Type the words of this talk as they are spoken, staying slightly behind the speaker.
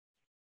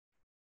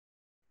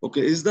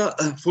Okay, is the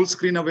full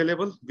screen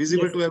available,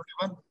 visible Yes. to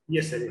everyone?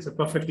 Yes, sir. Yes, sir.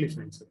 Perfectly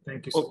fine, sir.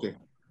 Thank you, sir. Okay.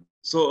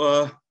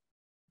 So,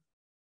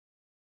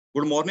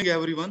 good morning,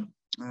 everyone.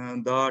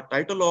 The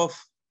title of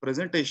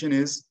presentation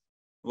is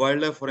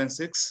Wildlife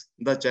Forensics,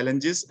 the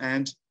Challenges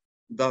and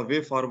the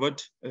Way Forward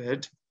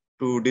Ahead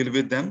to Deal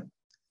with Them.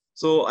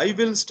 So, I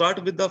will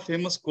start with the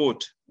famous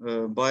quote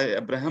by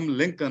Abraham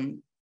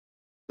Lincoln,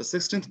 the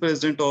 16th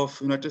President of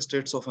United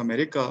States of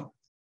America.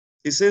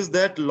 He says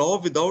that law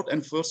without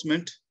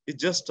enforcement is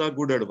just a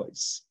good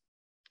advice.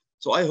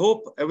 So I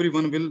hope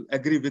everyone will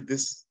agree with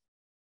this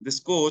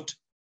quote,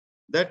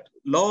 that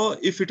law,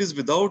 if it is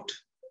without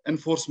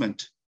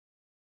enforcement,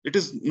 it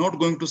is not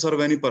going to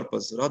serve any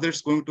purpose. Rather,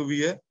 it's going to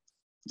be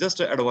just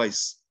an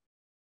advice.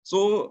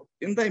 So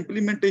in the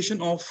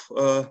implementation of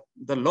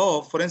the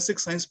law, forensic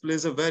science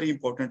plays a very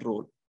important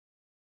role.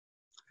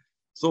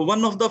 So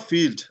one of the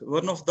field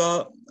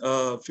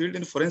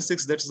in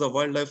forensics, that's the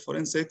wildlife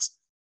forensics.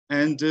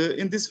 And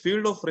in this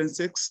field of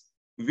forensics,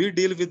 we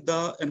deal with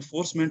the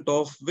enforcement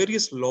of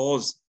various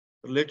laws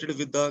related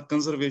with the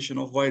conservation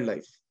of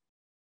wildlife.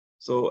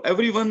 So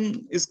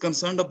everyone is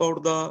concerned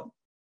about the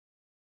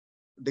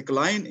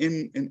decline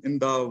in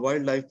the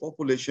wildlife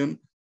population.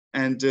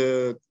 And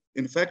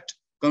in fact,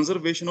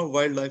 conservation of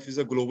wildlife is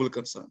a global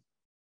concern.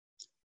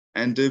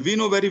 And we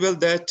know very well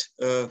that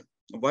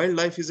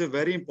wildlife is a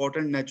very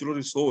important natural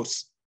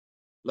resource,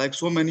 like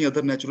so many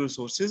other natural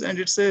resources, and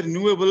it's a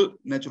renewable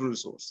natural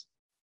resource.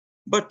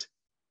 But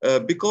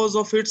because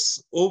of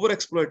its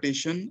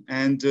overexploitation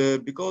and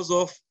because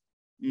of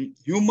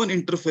human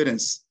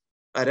interference,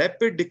 a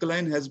rapid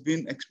decline has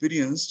been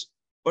experienced,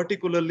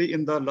 particularly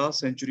in the last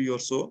century or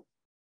so.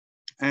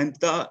 And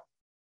the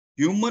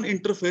human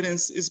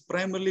interference is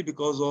primarily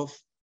because of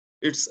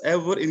its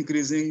ever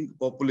increasing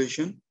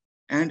population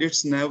and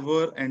its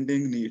never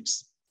ending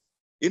needs.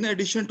 In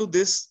addition to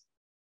this,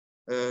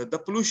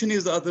 the pollution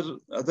is the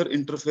other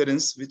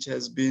interference which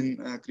has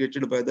been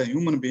created by the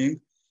human being,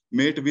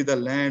 may it be the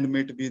land,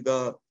 may it be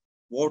the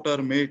water,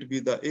 may it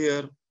be the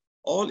air.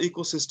 All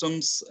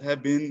ecosystems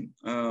have been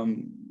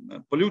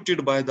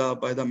polluted by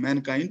the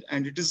mankind,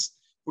 and it is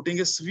putting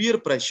a severe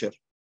pressure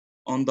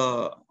on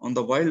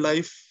the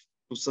wildlife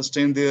to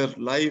sustain their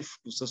life,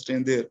 to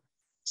sustain their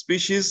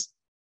species.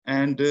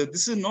 And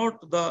this is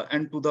not the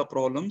end to the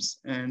problems,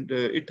 and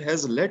it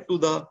has led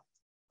to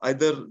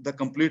either the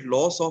complete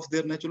loss of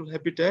their natural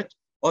habitat,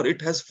 or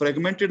it has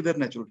fragmented their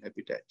natural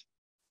habitat.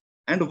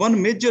 And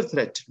one major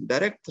threat,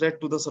 direct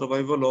threat to the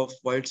survival of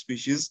wild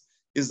species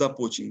is the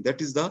poaching, that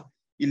is the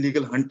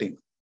illegal hunting.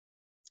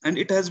 And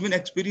it has been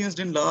experienced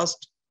in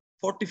last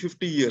 40,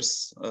 50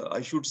 years,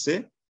 I should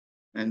say.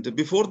 And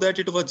before that,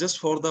 it was just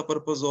for the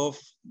purpose of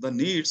the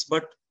needs,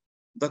 but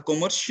the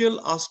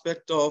commercial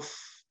aspect of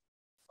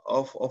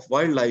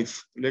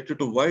wildlife, related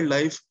to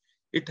wildlife,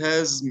 it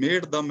has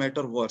made the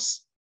matter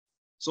worse.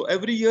 So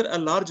every year, a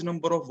large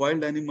number of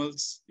wild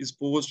animals is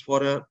posed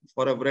for a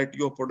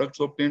variety of products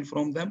obtained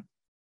from them.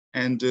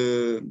 And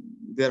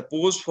they are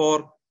posed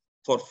for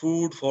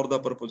food, for the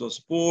purpose of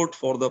sport,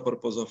 for the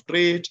purpose of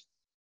trade.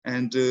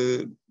 And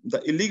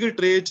the illegal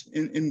trade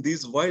in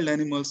these wild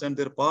animals and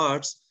their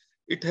parts,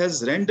 it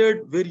has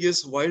rendered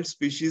various wild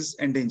species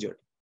endangered.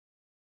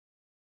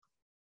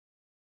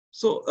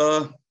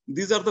 So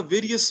these are the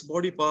various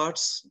body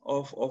parts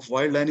of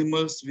wild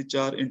animals which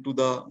are into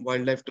the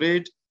wildlife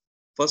trade.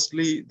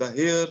 Firstly, the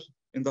hair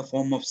in the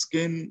form of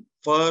skin,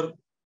 fur,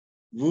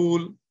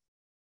 wool,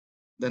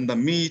 then the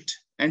meat,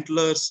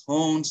 antlers,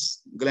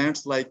 horns,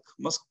 glands like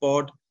musk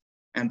pod,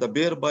 and the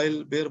bear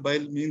bile. Bear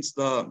bile means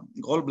the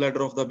gallbladder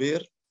of the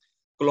bear,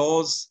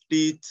 claws,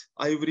 teeth,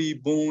 ivory,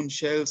 bone,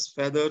 shells,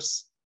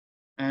 feathers,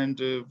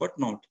 and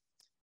whatnot.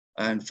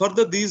 And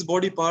further, these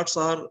body parts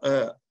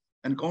are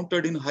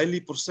encountered in highly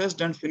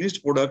processed and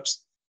finished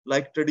products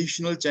like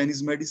traditional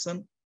Chinese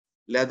medicine,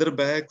 leather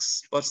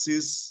bags,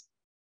 purses,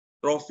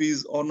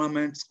 trophies,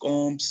 ornaments,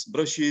 combs,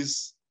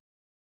 brushes,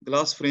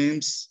 glass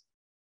frames,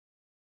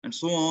 and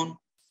so on.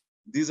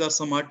 These are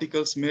some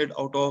articles made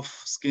out of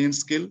snake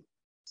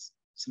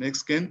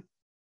skin.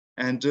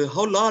 And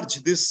how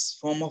large this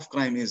form of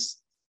crime is.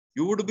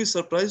 You would be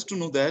surprised to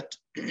know that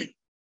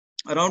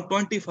around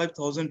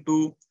 25,000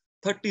 to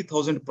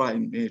 30,000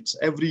 primates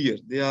every year,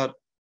 they are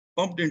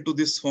pumped into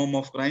this form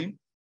of crime.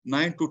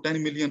 9 to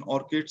 10 million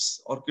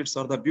orchids. Orchids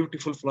are the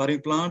beautiful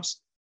flowering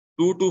plants.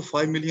 2 to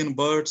 5 million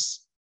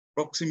birds,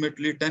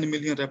 approximately 10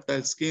 million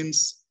reptile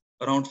skins,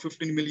 around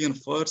 15 million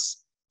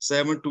furs,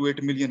 7 to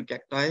 8 million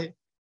cacti,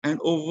 and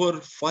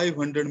over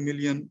 500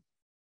 million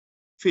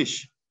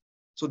fish.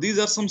 So these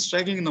are some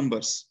striking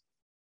numbers,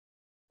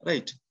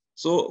 right?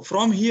 So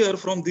from here,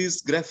 from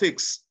these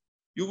graphics,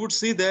 you would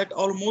see that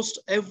almost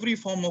every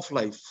form of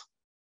life,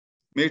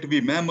 may it be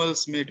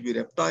mammals, may it be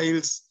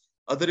reptiles,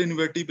 other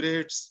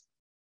invertebrates,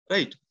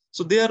 right?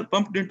 So they are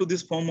pumped into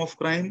this form of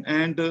crime,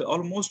 and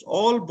almost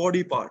all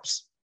body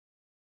parts,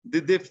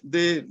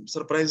 they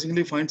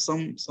surprisingly find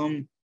some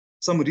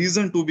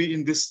reason to be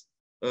in this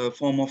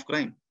form of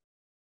crime.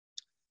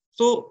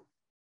 So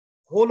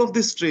whole of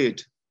this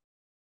trade,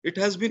 it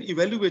has been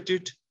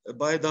evaluated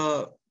by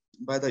the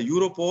by the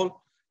Europol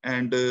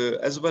and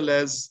as well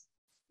as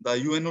the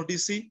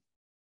UNODC,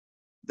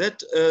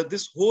 that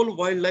this whole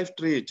wildlife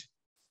trade,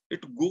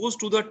 it goes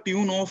to the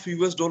tune of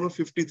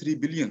 $53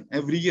 billion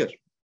every year,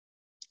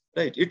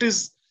 right? It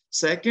is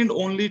second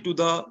only to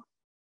the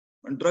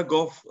drug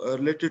of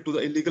related to the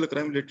illegal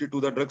crime related to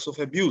the drugs of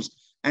abuse,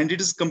 and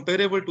it is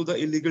comparable to the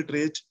illegal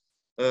trade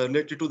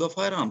related to the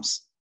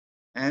firearms,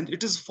 and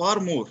it is far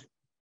more.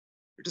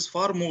 It is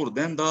far more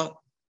than the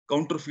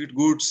counterfeit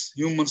goods,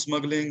 human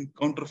smuggling,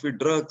 counterfeit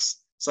drugs,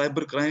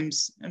 cyber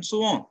crimes, and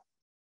so on.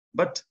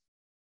 But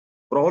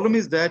problem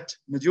is that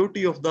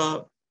majority of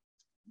the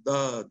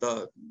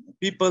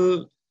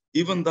people,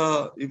 even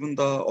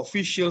the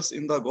officials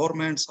in the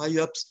governments, high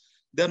ups,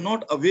 they are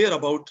not aware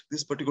about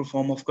this particular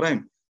form of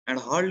crime, and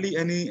hardly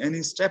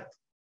any step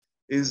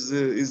is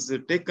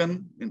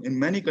taken in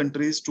many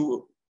countries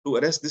to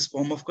arrest this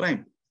form of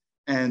crime.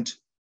 And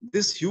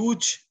this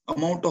huge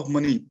amount of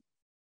money,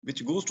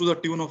 which goes to the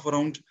tune of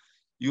around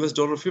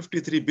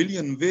 $53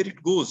 billion, where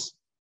it goes?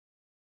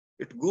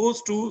 It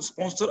goes to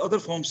sponsor other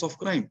forms of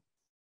crime,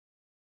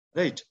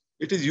 right?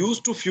 It is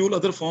used to fuel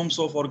other forms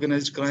of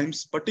organized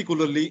crimes,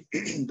 particularly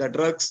the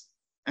drugs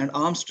and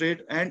arms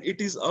trade, and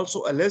it is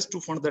also alleged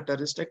to fund the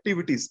terrorist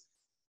activities.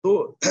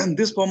 So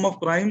this form of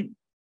crime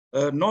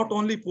not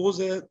only pose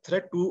a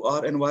threat to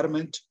our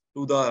environment,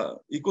 to the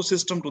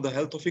ecosystem, to the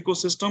health of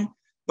ecosystem,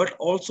 but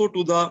also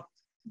to the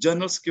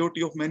general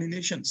security of many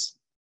nations.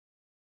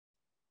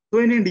 So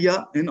in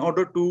India, in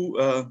order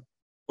to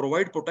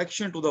provide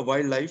protection to the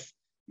wildlife,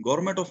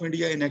 Government of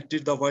India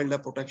enacted the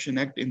Wildlife Protection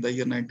Act in the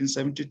year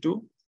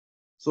 1972.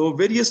 So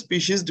various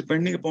species,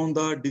 depending upon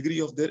the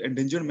degree of their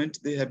endangerment,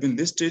 they have been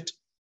listed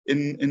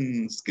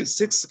in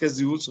 6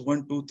 schedules,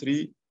 1, 2,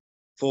 3,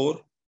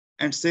 4,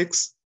 and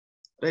 6,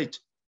 right?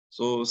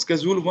 So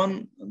Schedule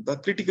 1, the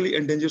critically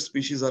endangered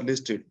species are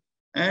listed,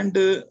 and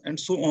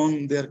so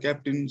on. They are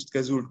kept in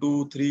Schedule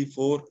 2, 3,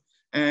 4,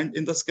 and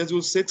in the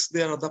Schedule 6,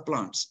 there are the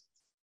plants.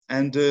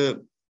 And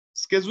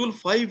Schedule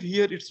 5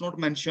 here, it's not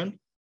mentioned,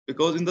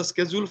 because in the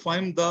Schedule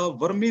 5, the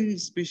vermin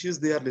species,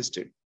 they are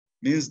listed.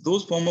 Means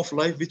those form of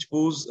life which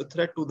pose a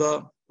threat to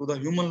the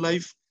human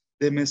life.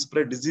 They may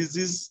spread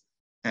diseases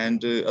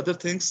and other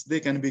things. They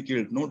can be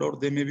killed. No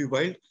doubt they may be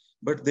wild,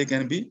 but they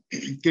can be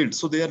killed.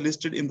 So they are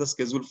listed in the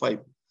Schedule 5.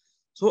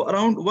 So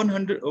around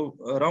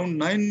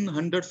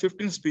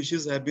 915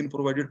 species have been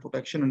provided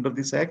protection under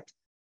this act.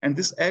 And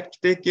this act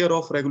take care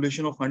of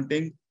regulation of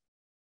hunting,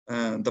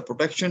 the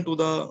protection to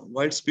the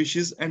wild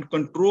species, and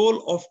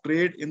control of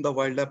trade in the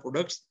wildlife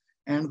products.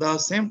 And at the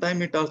same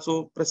time, it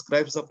also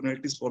prescribes the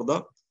penalties for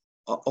the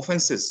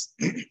offenses.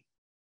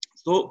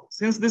 So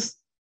since this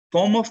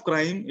form of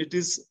crime, it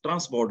is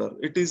transborder,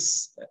 it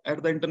is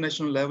at the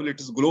international level, it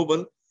is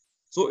global.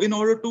 So in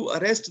order to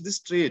arrest this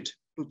trade,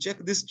 to check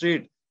this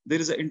trade,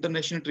 there is an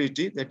international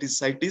treaty, that is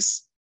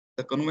CITES,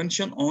 the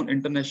Convention on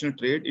International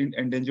Trade in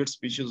Endangered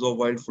Species of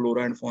Wild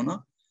Flora and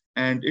Fauna.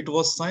 And it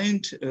was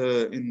signed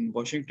in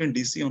Washington,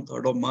 DC on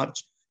 3rd of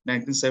March,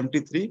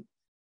 1973.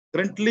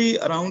 Currently,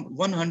 around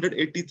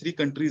 183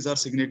 countries are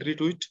signatory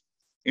to it.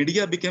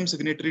 India became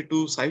signatory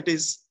to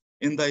CITES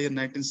in the year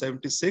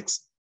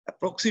 1976.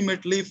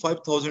 Approximately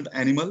 5,000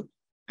 animal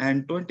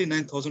and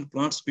 29,000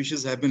 plant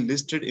species have been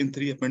listed in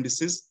 3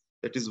 appendices,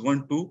 that is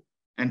 1, 2,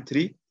 and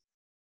 3.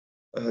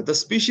 The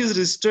species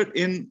listed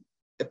in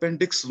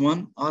Appendix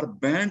 1 are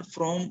banned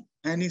from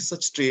any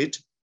such trade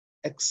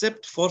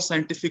except for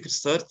scientific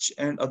research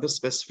and other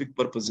specific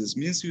purposes.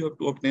 Means you have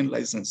to obtain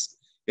license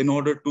in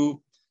order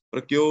to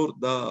procure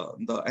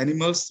the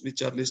animals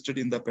which are listed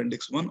in the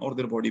Appendix 1 or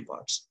their body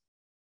parts.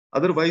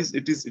 Otherwise,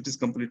 it is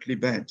completely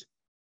banned.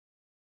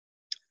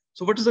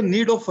 So what is the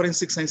need of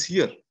forensic science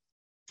here?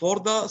 For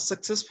the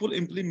successful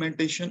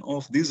implementation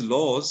of these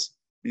laws,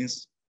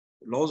 means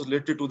laws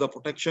related to the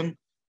protection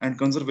and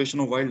conservation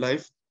of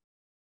wildlife,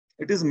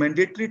 it is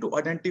mandatory to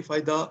identify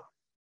the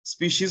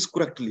species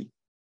correctly.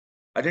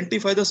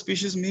 Identify the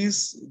species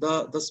means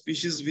the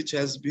species which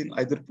has been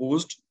either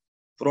posed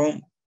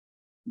from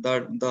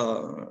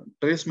the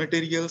trace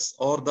materials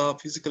or the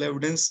physical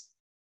evidence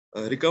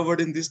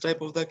recovered in this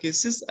type of the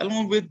cases,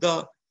 along with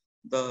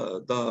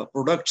the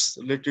products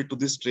related to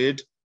this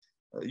trade.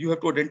 You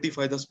have to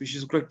identify the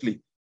species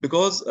correctly,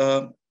 because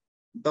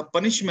the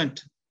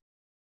punishment,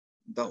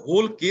 the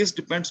whole case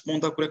depends upon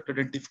the correct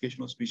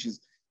identification of species.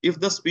 If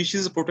the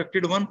species is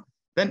protected one,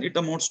 then it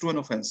amounts to an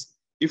offense.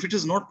 If it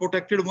is not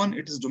protected one,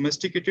 it is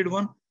domesticated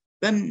one,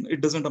 then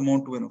it doesn't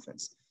amount to an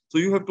offense. So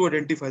you have to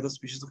identify the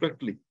species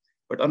correctly.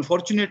 But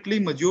unfortunately,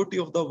 majority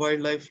of the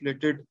wildlife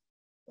related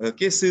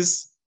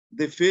cases,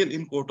 they fail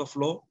in court of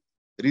law.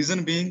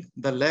 Reason being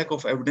the lack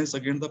of evidence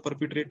against the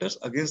perpetrators,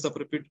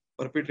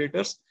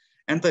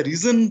 and the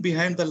reason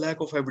behind the lack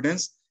of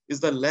evidence is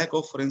the lack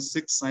of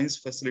forensic science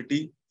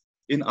facility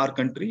in our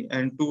country,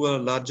 and to a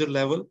larger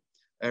level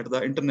at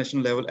the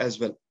international level as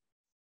well.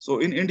 So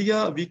in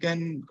India, we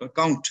can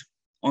count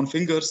on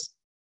fingers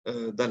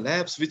the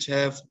labs which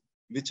have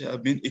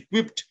been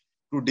equipped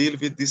to deal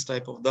with this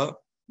type of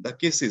the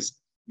cases.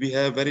 We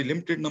have very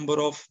limited number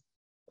of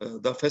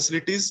the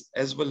facilities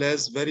as well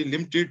as very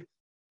limited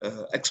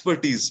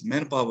expertise,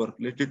 manpower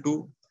related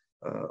to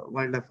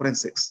wildlife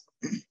forensics.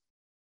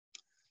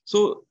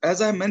 So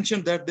as I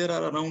mentioned that there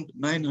are around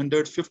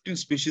 915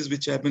 species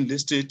which have been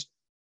listed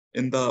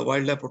in the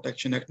Wildlife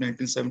Protection Act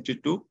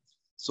 1972.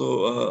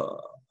 So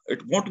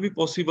it won't be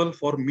possible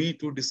for me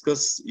to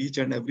discuss each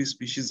and every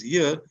species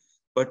here,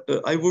 but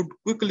I would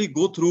quickly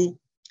go through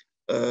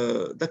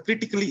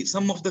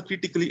some of the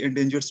critically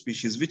endangered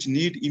species which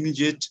need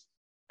immediate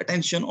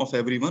attention of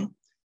everyone.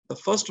 The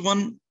first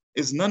one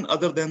is none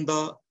other than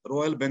the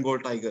Royal Bengal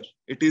tiger.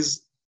 It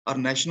is our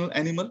national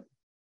animal.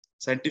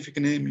 Scientific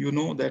name, you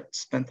know,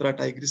 that's Panthera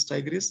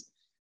tigris.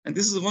 And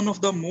this is one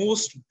of the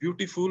most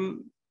beautiful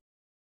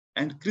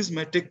and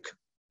charismatic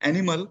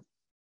animal.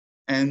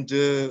 And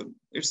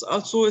it's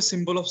also a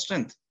symbol of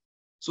strength.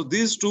 So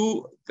these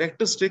two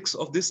characteristics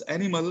of this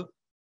animal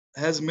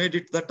has made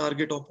it the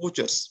target of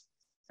poachers.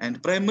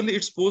 And primarily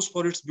it's posed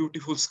for its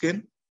beautiful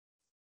skin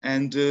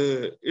and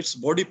its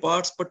body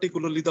parts,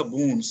 particularly the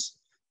bones.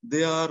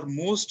 They are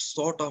most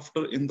sought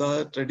after in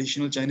the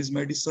traditional Chinese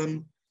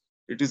medicine.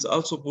 It is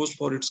also posed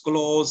for its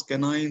claws,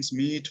 canines,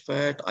 meat,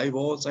 fat,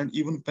 eyeballs, and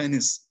even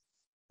penis.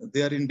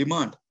 They are in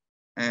demand.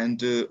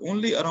 And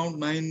only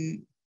around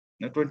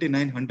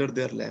 2,900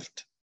 they are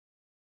left.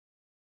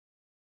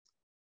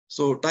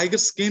 So tiger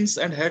skins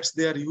and heads,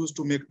 they are used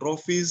to make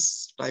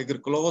trophies. Tiger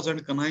claws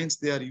and canines,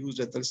 they are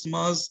used as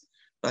talismans.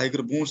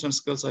 Tiger bones and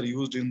skulls are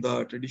used in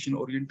the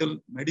traditional Oriental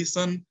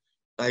medicine.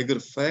 Tiger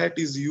fat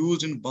is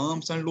used in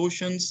balms and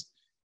lotions.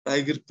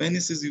 Tiger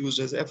penis is used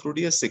as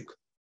aphrodisiac.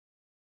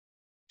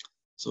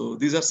 So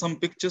these are some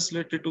pictures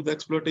related to the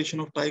exploitation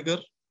of tiger.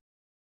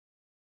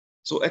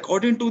 So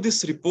according to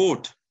this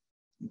report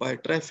by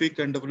Traffic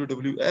and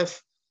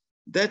WWF,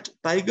 that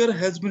tiger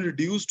has been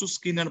reduced to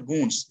skin and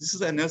bones. This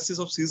is analysis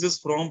of seizures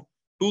from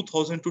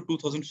 2000 to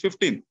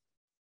 2015.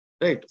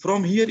 Right.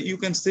 From here, you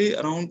can say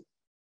around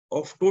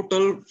of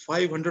total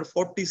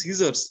 540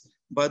 seizures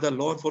by the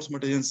law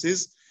enforcement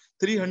agencies,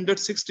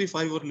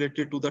 365 were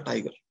related to the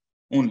tiger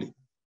only.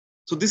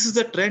 So this is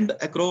the trend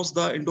across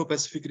the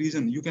Indo-Pacific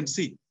region, you can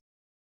see.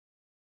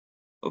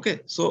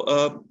 Okay,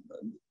 so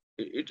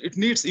it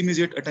needs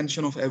immediate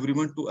attention of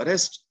everyone to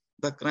arrest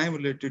the crime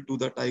related to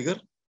the tiger,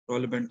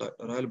 Royal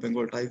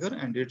Bengal tiger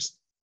and its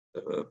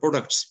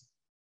products.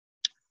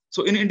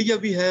 So in India,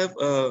 we have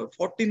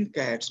 14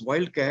 cats,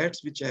 wild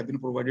cats, which have been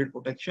provided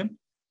protection.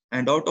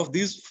 And out of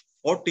these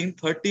 14,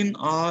 13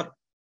 are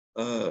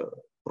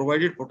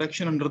provided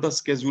protection under the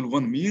Schedule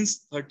 1,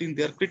 means 13,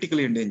 they are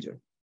critically endangered.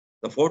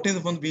 The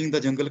 14th one being the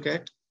jungle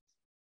cat.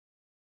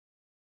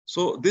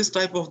 So this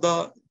type of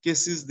the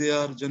cases, they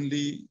are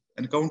generally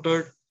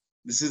encountered.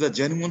 This is a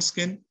genuine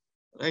skin,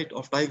 right,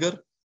 of tiger.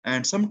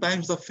 And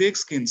sometimes the fake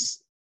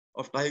skins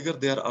of tiger,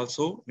 they are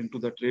also into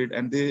the trade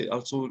and they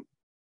also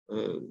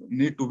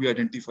need to be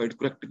identified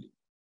correctly.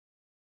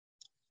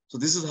 So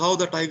this is how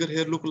the tiger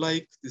hair look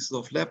like. This is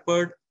of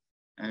leopard,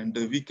 and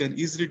we can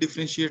easily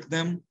differentiate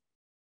them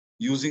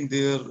using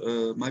their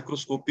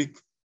microscopic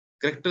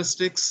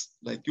characteristics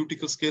like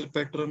cuticle scale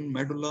pattern,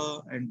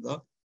 medulla, and the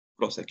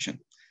cross section.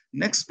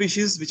 Next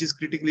species, which is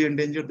critically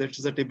endangered, that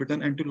is the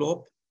Tibetan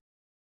antelope,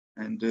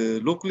 and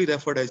locally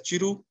referred as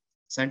chiru.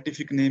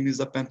 Scientific name is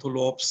the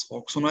Pantholops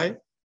oxoni.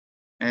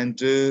 And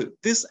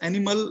this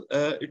animal,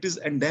 it is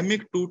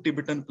endemic to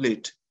Tibetan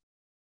plate.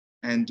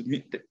 And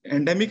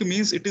endemic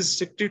means it is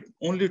restricted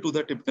only to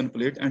the Tibetan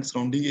plate and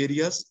surrounding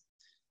areas.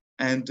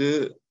 And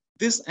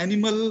this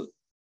animal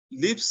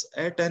lives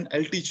at an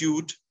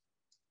altitude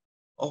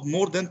of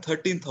more than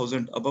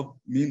 13,000 above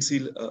mean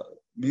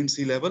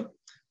sea level.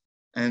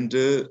 And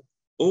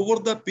over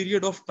the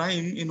period of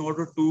time, in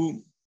order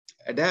to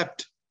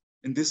adapt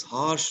in this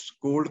harsh,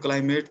 cold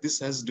climate, this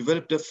has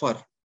developed a fur,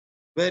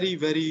 very,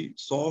 very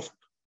soft,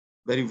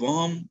 very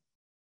warm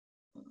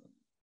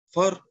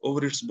fur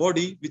over its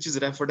body, which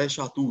is referred as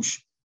shatush.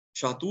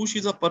 Shatush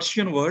is a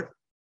Persian word,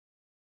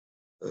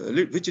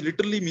 which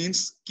literally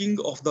means king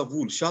of the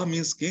wool. Shah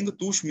means king,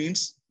 tush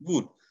means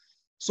wool.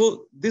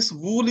 So this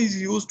wool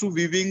is used to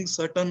weaving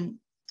certain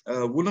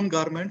woolen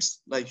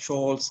garments like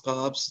shawls,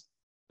 scarves,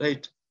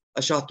 right?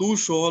 A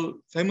shatush shawl,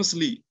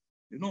 famously,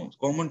 you know,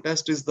 common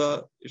test is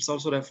it's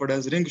also referred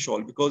as ring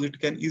shawl because it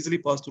can easily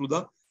pass through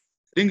the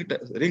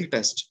ring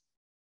test.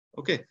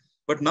 Okay.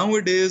 But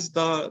nowadays,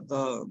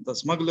 the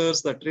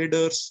smugglers, the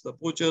traders, the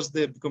poachers,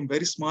 they become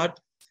very smart.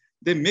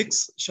 They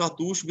mix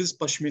shatush with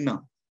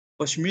pashmina.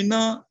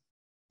 Pashmina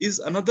is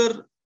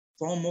another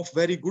form of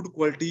very good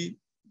quality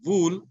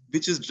wool,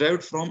 which is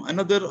derived from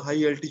another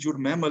high altitude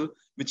mammal,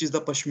 which is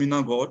the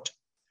pashmina goat,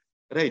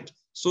 right?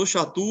 So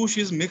shatush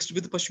is mixed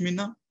with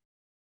pashmina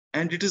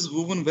and it is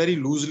woven very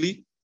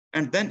loosely,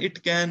 and then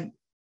it can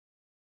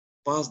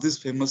pass this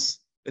famous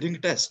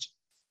ring test.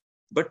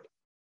 But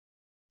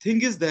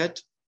thing is that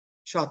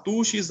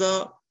shatush is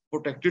a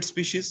protected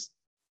species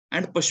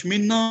and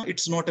pashmina,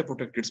 it's not a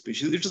protected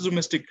species. It is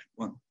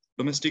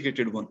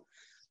domesticated one.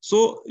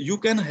 So you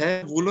can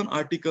have woolen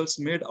articles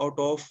made out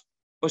of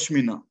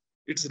pashmina.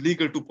 It's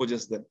legal to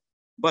possess them.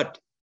 But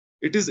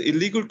it is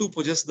illegal to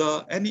possess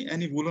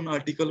any woolen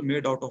article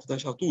made out of the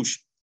shatush.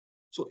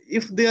 So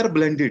if they are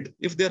blended,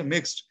 if they are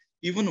mixed,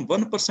 even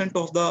 1%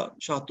 of the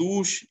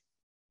shatush,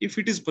 if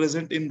it is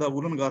present in the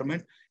woolen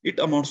garment, it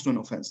amounts to an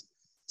offense.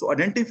 So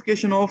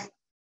identification of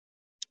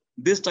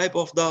this type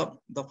of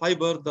the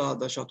fiber,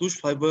 the shatush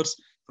fibers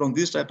from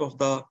this type of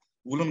the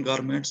woolen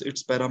garments,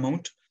 it's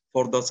paramount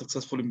for the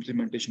successful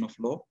implementation of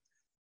law.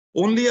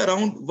 Only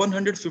around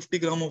 150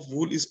 gram of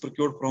wool is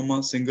procured from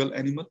a single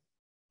animal.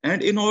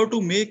 And in order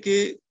to make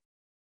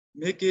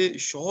a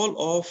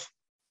shawl of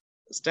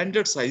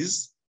standard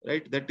size,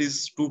 right, that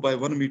is 2 by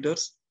 1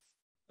 meters,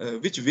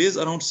 which weighs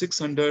around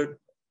 600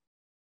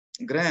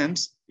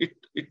 grams,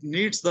 it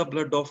needs the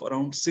blood of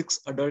around 6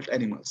 adult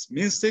animals.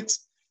 Means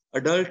 6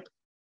 adult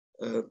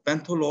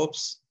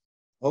pantholopes,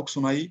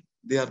 hoxonai,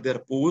 they are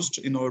posed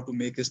in order to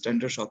make a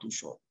standard shatu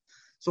shawl.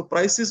 So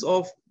prices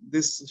of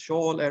this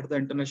shawl at the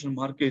international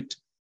market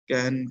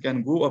can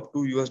go up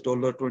to US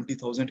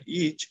 $20,000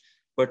 each.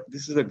 But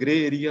this is a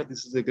gray area.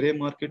 This is a gray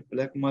market,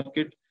 black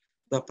market.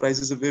 The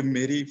prices may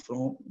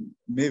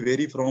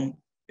vary from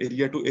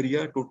area to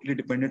area, totally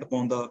dependent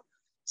upon the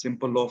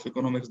simple law of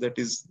economics, that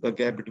is the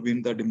gap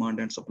between the demand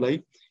and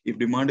supply. If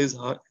demand is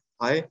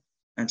high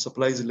and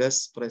supply is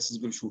less, prices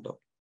will shoot up,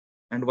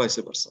 and vice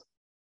versa.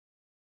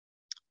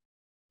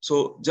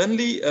 So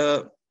generally,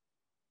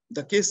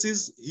 the case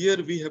is here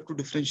we have to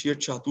differentiate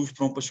shatush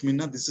from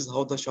pashmina. This is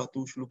how the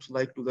shatush looks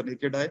like to the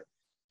naked eye.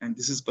 And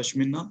this is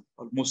pashmina,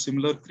 almost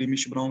similar,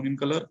 creamish brown in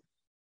color.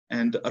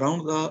 And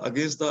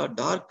against the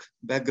dark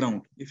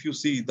background, if you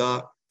see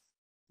the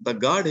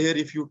guard hair,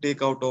 if you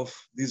take out of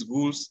these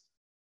wools,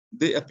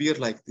 they appear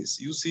like this.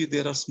 You see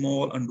there are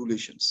small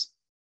undulations,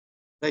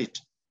 right?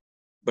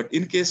 But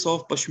in case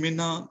of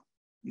pashmina,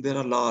 there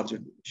are large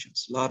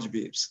undulations, large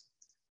waves.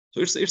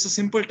 So it's a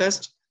simple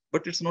test,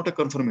 but it's not a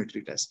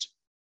confirmatory test.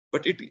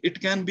 But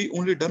it can be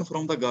only done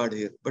from the guard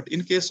hair. But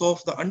in case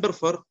of the under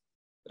fur,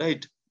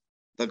 right,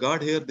 the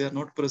guard hair, they are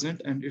not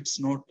present, and it's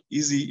not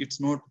easy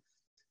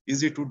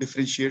to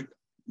differentiate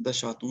the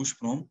shatush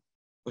from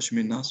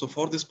pashmina. So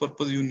for this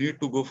purpose, you need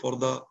to go for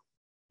the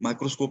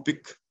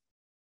microscopic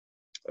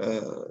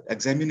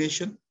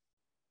examination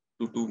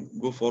to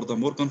go for the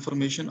more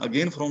confirmation.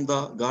 Again, from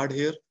the guard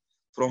hair,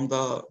 from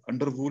the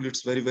under wool,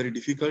 it's very, very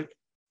difficult.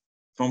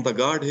 From the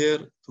guard hair,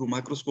 through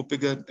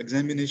microscopic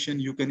examination,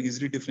 you can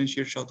easily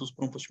differentiate shatush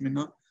from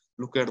pashmina.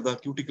 Look at the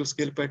cuticle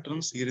scale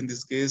patterns. Here in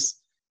this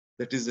case,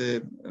 that is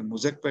a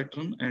mosaic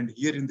pattern, and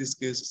here in this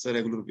case, it's a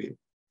regular wave.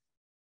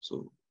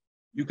 So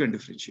you can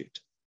differentiate.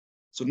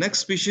 So next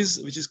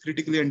species, which is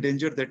critically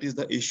endangered, that is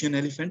the Asian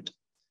elephant.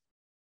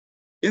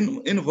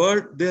 In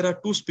world, there are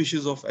 2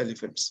 species of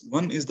elephants.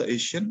 One is the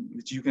Asian,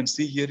 which you can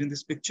see here in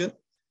this picture,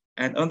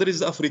 and another is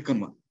the African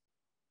one.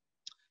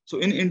 So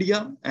in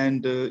India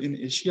and in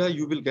Asia,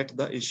 you will get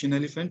the Asian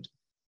elephant.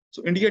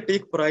 So India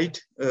take pride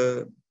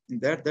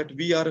that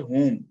we are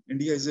home.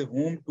 India is a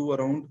home to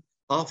around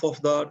half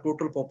of the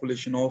total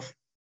population of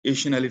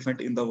Asian elephant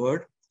in the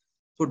world.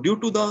 So due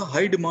to the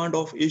high demand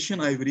of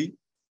Asian ivory,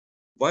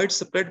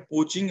 widespread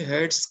poaching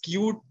had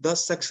skewed the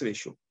sex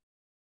ratio.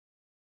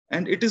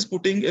 And it is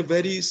putting a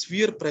very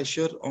severe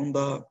pressure on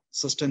the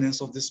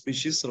sustenance of this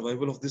species,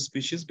 survival of this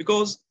species,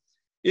 because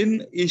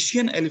in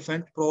Asian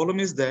elephant, problem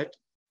is that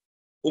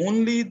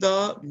only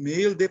the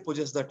male, they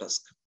possess the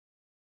tusk.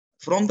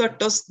 From the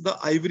tusk, the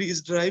ivory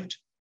is derived,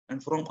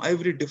 and from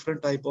ivory,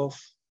 different type of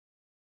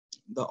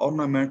the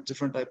ornament,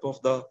 different type of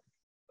the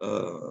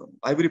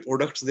ivory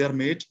products, they are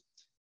made.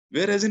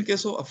 Whereas in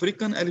case of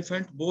African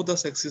elephant, both the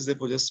sexes, they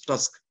possess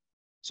tusk.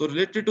 So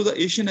related to the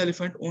Asian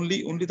elephant,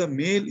 only the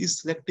male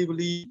is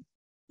selectively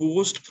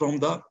poached from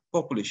the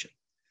population.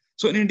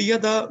 So in India,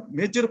 the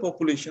major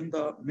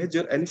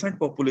elephant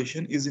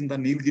population is in the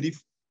Nilgiri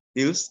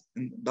hills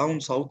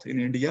down south in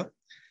India,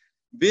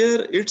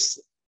 where its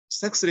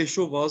sex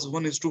ratio was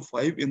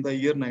 1:5 in the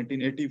year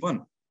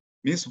 1981,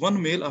 means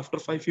 1 male after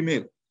 5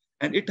 female.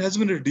 And it has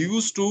been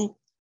reduced to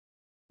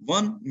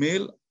 1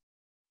 male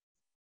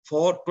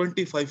for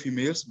 25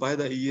 females by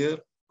the year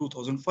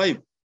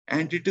 2005.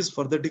 And it is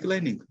further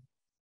declining,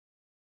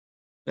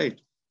 right?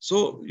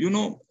 So,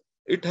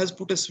 it has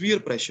put a severe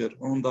pressure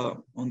on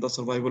the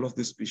survival of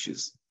this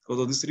species because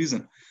of this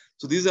reason.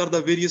 So these are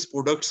the various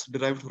products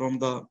derived from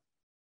the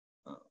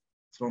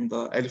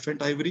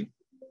elephant ivory.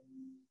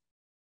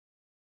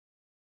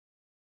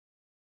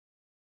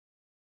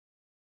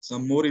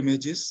 Some more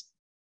images.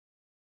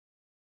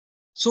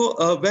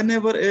 So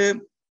whenever a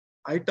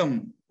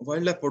item,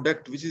 wildlife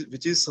product,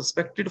 which is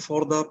suspected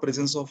for the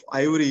presence of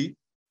ivory,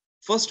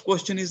 first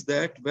question is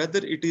that whether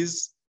it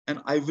is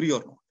an ivory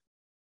or not,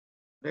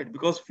 right?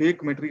 Because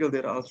fake material, they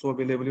are also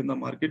available in the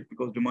market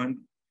because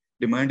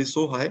demand is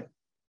so high.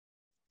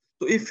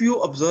 So if you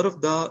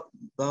observe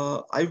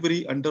the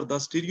ivory under the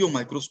stereo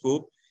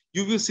microscope,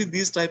 you will see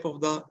these type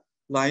of the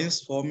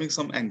lines forming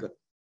some angle.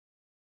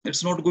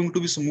 It's not going to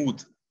be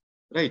smooth,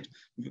 right?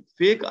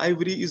 Fake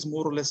ivory is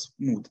more or less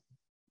smooth,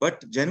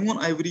 but genuine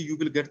ivory, you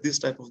will get this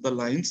type of the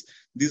lines.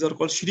 These are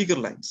called Schreier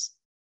lines,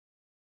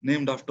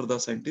 named after the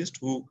scientist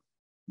who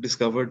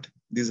discovered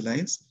these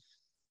lines.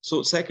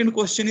 So second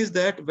question is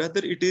that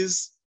whether it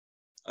is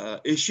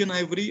Asian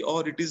ivory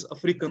or it is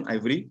African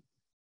ivory.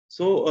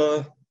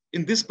 So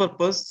in this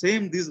purpose,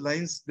 same these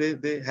lines,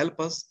 they help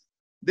us,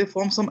 they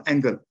form some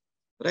angle,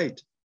 right?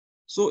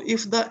 So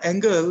if the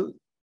angle,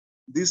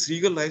 these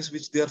regal lines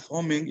which they are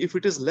forming, if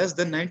it is less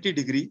than 90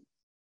 degree,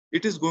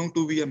 it is going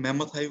to be a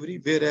mammoth ivory,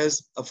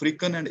 whereas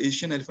African and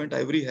Asian elephant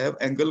ivory have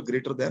angle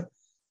greater than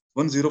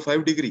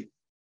 105 degree,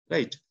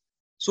 right?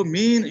 So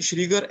mean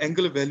Schreier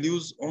angle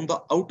values on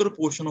the outer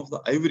portion of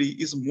the ivory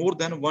is more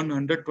than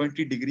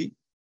 120 degree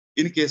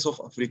in case of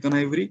African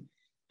ivory,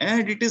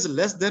 and it is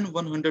less than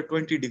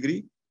 120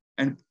 degree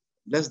and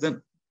less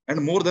than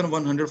and more than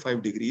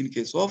 105 degree in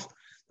case of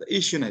the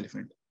Asian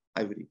elephant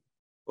ivory.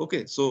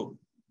 Okay, so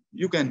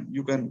you can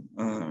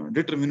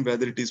determine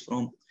whether it is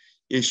from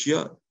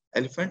Asia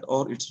elephant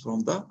or it's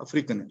from the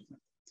African elephant.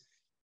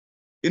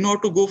 In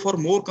order to go for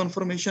more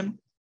confirmation,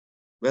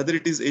 whether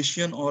it is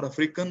Asian or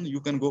African, you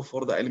can go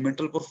for the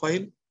elemental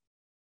profile,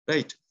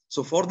 right?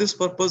 So for this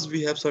purpose,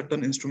 we have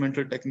certain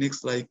instrumental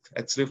techniques like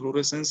X-ray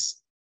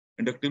fluorescence,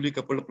 inductively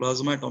coupled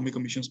plasma atomic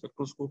emission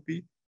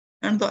spectroscopy,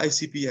 and the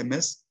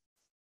ICP-MS.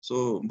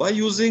 So by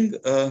using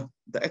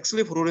the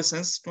X-ray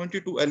fluorescence,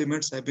 22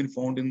 elements have been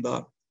found in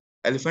the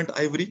elephant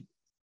ivory,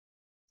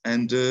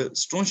 and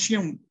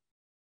strontium,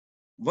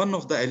 one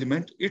of the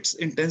element, its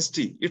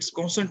intensity, its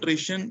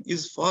concentration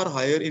is far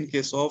higher in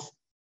case of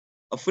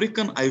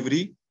African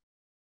ivory,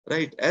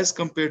 right, as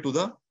compared to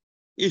the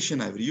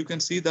Asian ivory. You can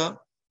see the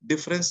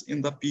difference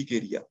in the peak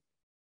area,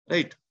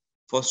 right,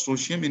 for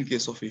strontium in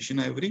case of Asian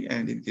ivory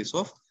and in case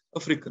of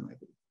African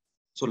ivory.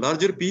 So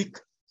larger peak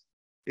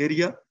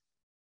area,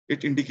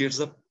 it indicates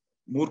the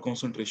more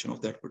concentration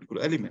of that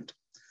particular element.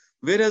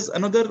 Whereas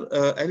another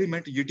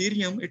element,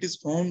 deuterium, it is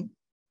found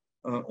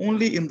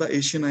only in the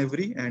Asian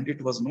ivory, and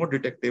it was not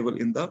detectable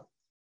in the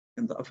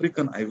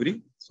African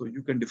ivory. So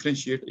you can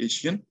differentiate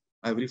Asian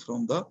ivory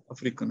from the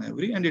African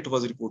ivory, and it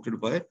was reported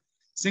by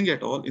Singh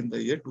et al. In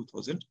the year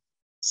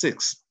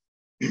 2006.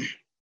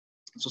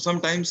 So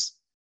sometimes,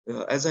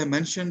 as I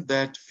mentioned,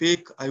 that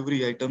fake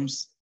ivory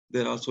items,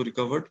 they're also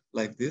recovered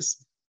like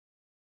this.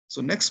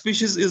 So next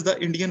species is the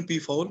Indian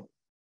peafowl.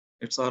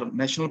 It's our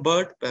national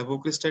bird,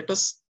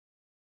 Pavocristatus.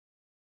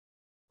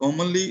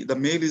 Commonly, the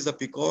male is the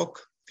peacock,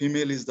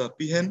 female is the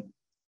peahen.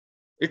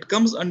 It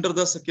comes under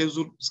the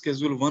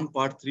Schedule 1,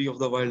 Part 3 of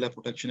the Wildlife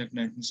Protection Act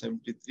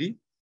 1973.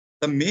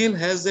 The male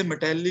has a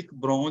metallic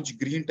bronze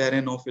green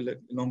terrain of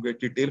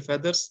elongated tail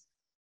feathers.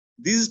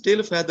 These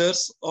tail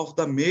feathers of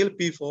the male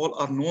peafowl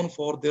are known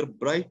for their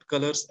bright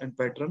colors and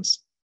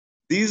patterns.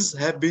 These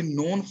have been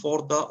known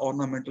for the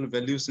ornamental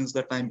value since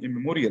the time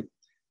immemorial.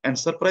 And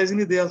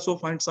surprisingly, they also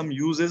find some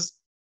uses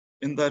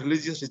in the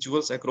religious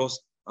rituals across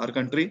our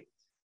country.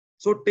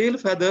 So tail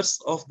feathers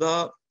of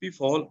the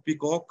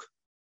peacock,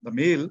 the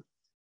male,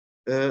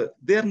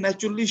 they are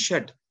naturally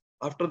shed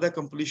after the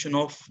completion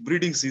of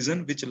breeding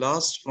season, which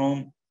lasts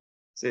from,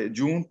 say,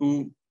 June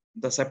to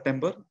the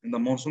September in the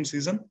monsoon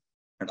season.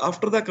 And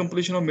after the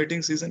completion of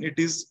mating season, it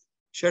is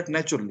shed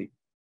naturally.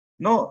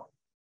 Now,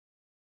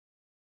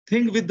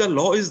 thing with the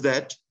law is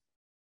that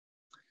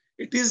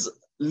it is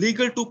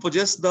legal to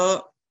possess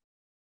the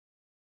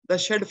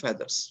shed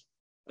feathers,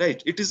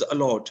 right? It is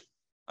allowed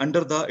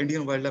under the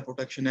Indian Wildlife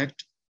Protection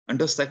Act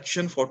under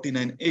Section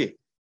 49A,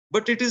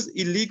 but it is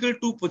illegal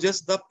to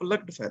possess the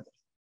plucked feather.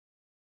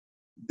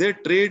 Their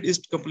trade is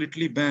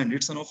completely banned.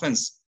 It's an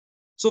offense.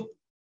 So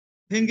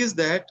thing is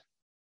that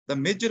the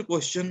major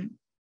question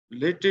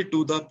related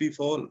to the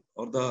peafowl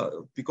or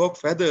the peacock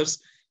feathers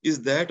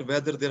is that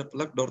whether they are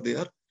plucked or they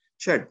are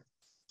shed.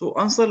 So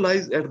answer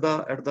lies at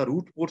the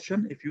root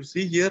portion. If you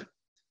see here,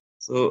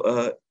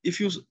 so if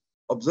you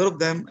observe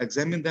them,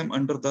 examine them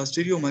under the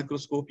stereo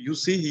microscope, you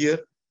see here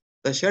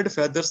the shed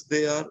feathers,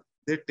 they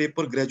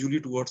taper gradually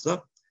towards the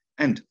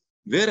end,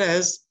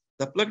 whereas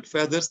the plucked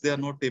feathers, they are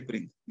not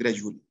tapering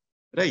gradually,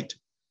 right?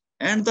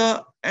 And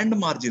the end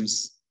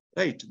margins,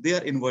 right, they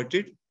are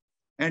inverted,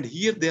 and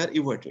here they are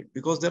everted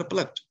because they are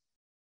plucked,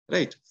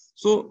 right?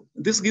 So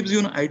this gives you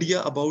an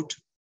idea about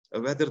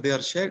whether they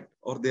are shed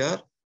or they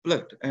are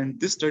plucked. And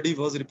this study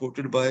was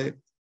reported by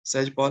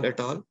Sajpal et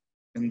al.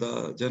 In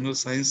the journal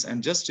Science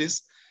and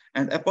Justice.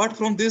 And apart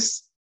from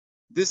this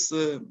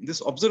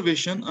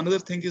observation, another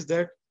thing is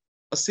that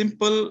a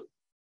simple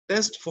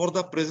test for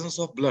the presence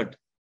of blood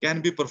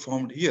can be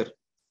performed here,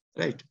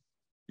 right?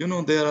 You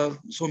know, there are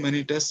so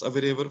many tests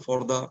available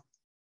for the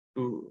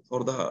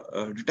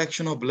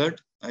detection of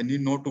blood. I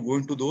need not to go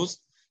into those,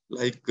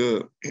 like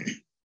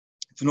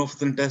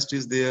phenolphthalein test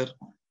is there,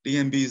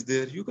 TMB is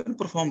there. You can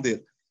perform there.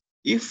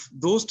 If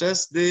those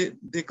tests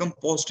they come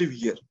positive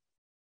here,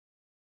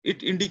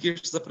 it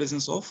indicates the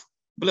presence of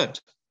blood,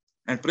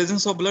 and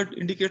presence of blood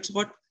indicates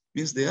what?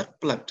 Means they are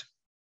plucked.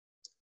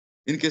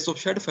 In case of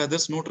shed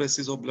feathers, no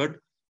traces of blood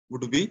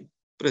would be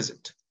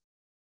present.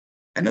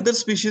 Another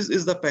species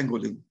is the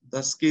pangolin,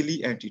 the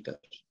scaly anteater.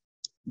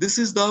 This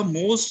is the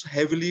most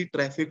heavily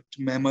trafficked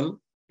mammal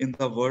in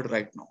the world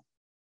right now.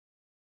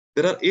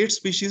 There are 8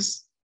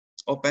 species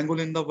of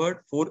pangolin in the world.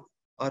 4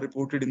 are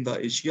reported in the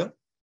Asia,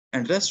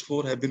 and rest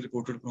 4 have been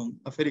reported from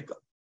Africa.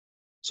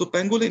 So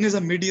pangolin is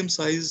a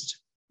medium-sized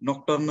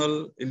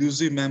nocturnal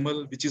elusive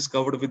mammal which is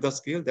covered with the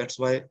scale. That's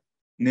why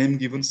name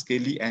given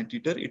scaly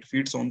anteater. It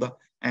feeds on the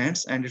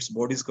ants and its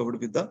body is covered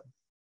with the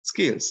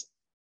scales.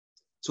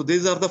 So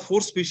these are the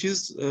 4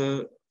 species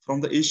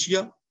from the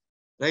Asia,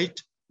 right?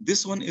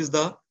 This one is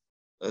the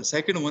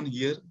second one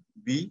here,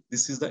 B.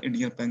 This is the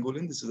Indian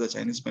pangolin. This is the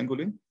Chinese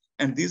pangolin.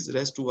 And these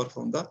rest 2 are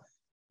from the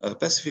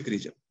Pacific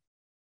region.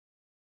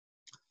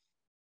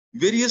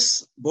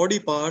 Various body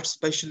parts,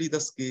 especially the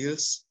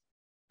scales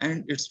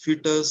and its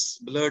fetus,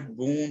 blood,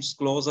 bones,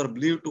 claws are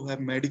believed to have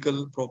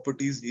medical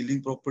properties,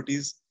 healing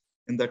properties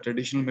in the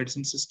traditional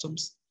medicine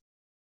systems.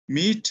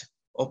 Meat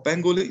of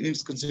pangolin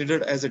is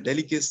considered as a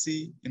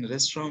delicacy in a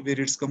restaurant where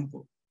its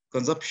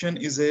consumption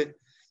is a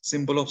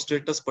symbol of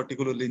status,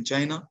 particularly in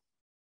China.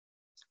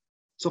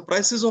 So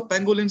prices of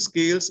pangolin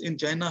scales in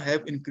China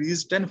have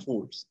increased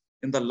tenfold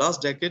in the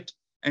last decade,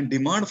 and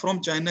demand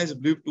from China is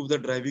believed to be the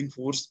driving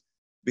force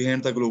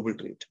behind the global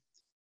trade.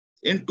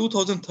 In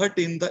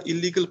 2013, the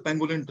illegal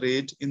pangolin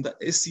trade in the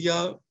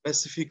Asia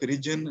Pacific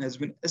region has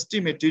been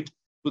estimated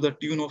to the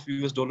tune of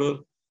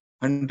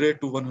 $100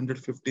 to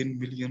 115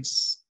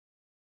 millions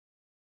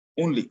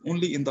only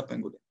in the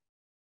pangolin.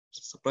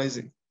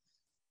 Surprising.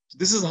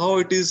 This is how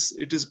it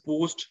is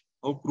posed,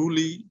 how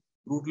cruelly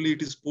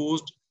it is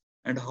posed,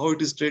 and how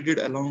it is traded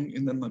along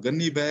in the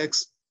gunny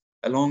bags,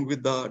 along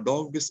with the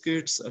dog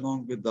biscuits,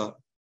 along with the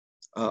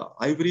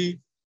ivory,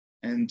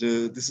 and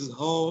this is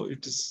how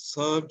it is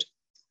served.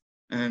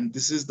 And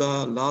this is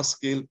the large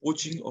scale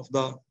poaching of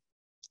the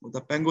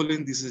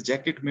pangolin. This is a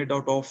jacket made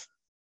out of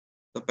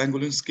the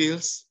pangolin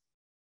scales.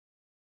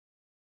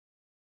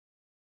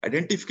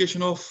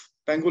 Identification of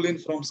pangolin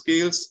from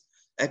scales,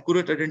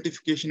 accurate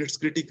identification is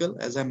critical,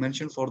 as I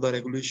mentioned, for the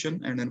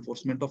regulation and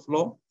enforcement of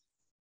law.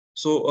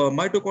 So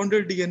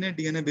mitochondrial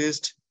DNA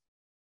based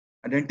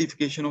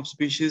identification of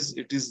species,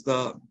 it is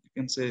the,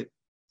 you can say,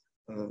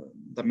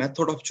 the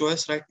method of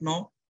choice right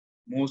now,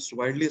 most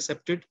widely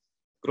accepted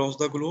across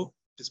the globe.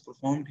 It is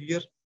performed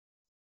here.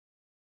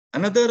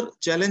 Another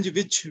challenge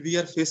which we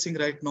are facing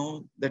right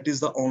now, that is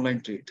the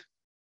online trade.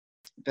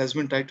 It has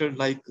been titled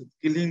like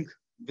killing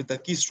with the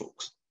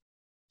keystrokes.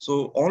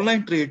 So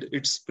online trade,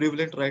 it's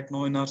prevalent right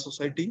now in our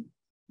society.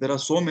 There are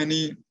so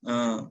many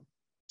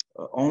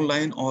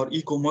online or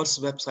e-commerce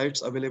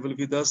websites available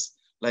with us,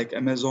 like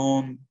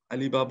Amazon,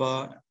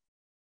 Alibaba,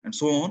 and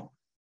so on.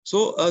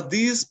 So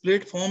these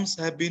platforms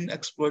have been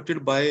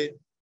exploited by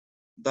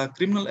the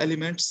criminal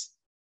elements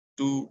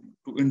to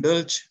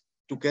indulge,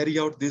 to carry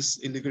out this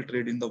illegal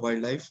trade in the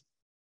wildlife.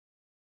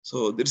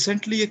 So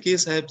recently a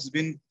case has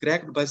been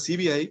cracked by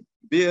CBI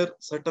where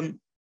certain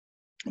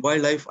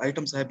wildlife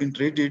items have been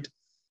traded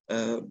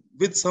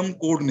with some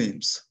code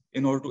names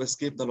in order to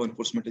escape the law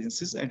enforcement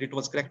agencies, and it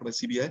was cracked by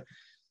CBI.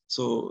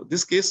 So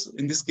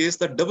in this case,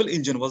 the double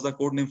engine was the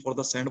code name for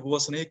the sand boa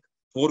snake,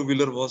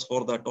 four-wheeler was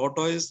for the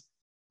tortoise,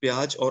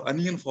 pyaj or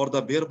onion for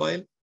the bear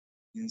bile,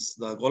 means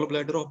the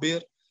gallbladder of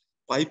bear,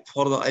 pipe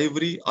for the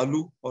ivory,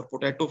 alu or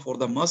potato for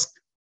the musk,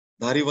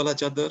 dhari wala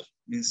chadar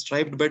means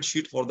striped bed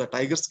sheet for the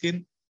tiger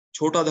skin,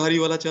 chota dhari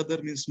wala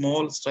chadar means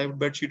small striped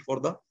bed sheet for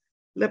the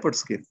leopard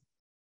skin.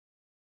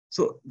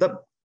 So the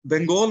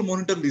Bengal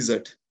monitor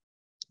lizard,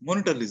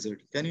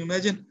 can you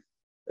imagine?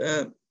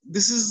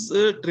 This is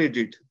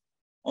traded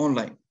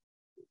online.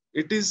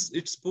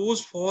 It's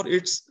posed for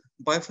its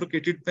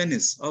bifurcated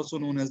penis, also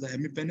known as the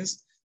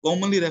hemipenis,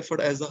 commonly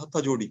referred as the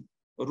hatha jodi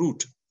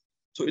root.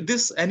 So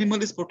this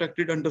animal is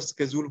protected under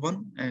Schedule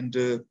 1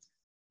 and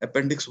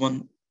Appendix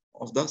 1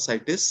 of the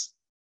CITES.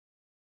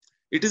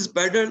 It is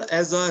peddled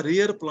as a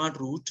rare plant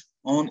root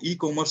on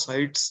e-commerce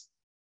sites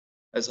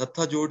as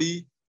hatha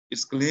jodi.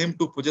 It's claimed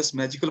to possess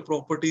magical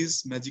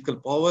properties, magical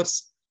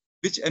powers,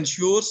 which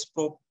ensures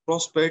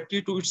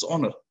prosperity to its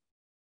owner.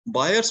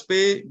 Buyers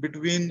pay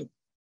between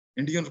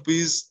Indian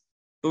rupees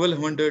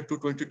 1200 to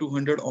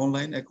 2200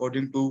 online,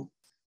 according to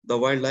the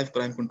Wildlife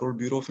Crime Control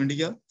Bureau of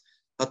India.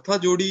 Hatha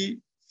jodi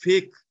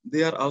fake,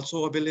 they are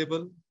also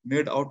available,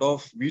 made out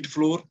of wheat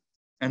flour,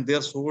 and they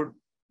are sold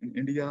in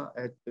India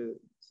at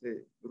say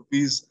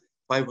rupees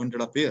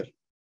 500 a pair.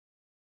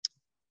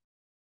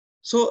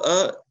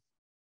 So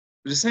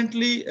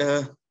recently,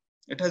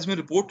 it has been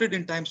reported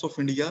in Times of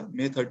India,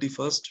 May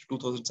 31st,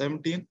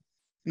 2017,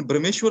 in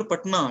Brahmeshwar,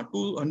 Patna,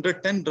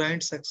 210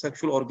 giant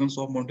sexual organs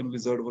of mountain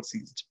lizard were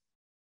seized.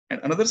 And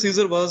another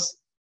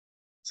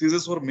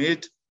seizures were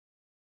made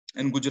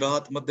in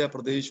Gujarat, Madhya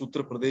Pradesh,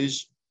 Uttar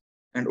Pradesh,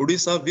 and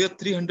Odisha, where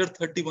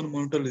 331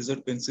 mountain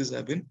lizard penises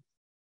have been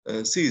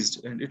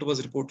seized, and it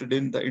was reported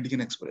in the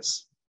Indian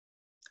Express.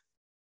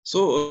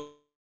 So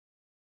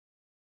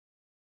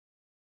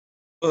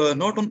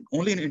not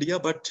only in India,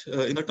 but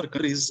in other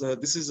countries,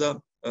 this is a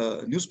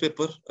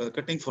newspaper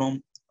cutting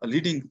from a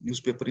leading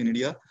newspaper in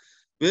India,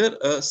 where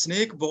a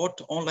snake bought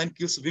online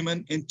kills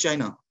women in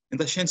China, in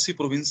the Shanxi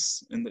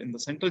province, in the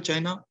central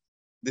China.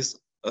 This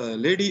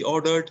lady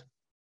ordered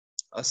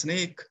a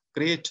snake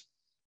crate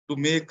to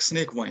make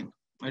snake wine.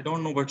 I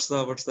don't know what's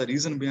the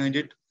reason behind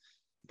it,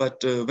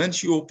 but when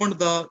she opened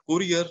the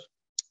courier,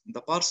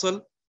 the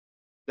parcel.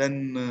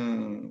 Then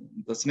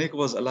the snake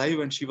was alive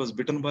and she was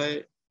bitten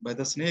by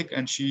the snake,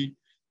 and she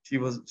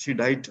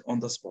died on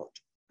the spot.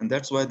 And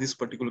that's why this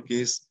particular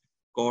case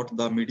caught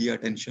the media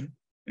attention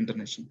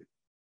internationally.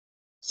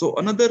 So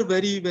another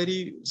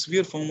very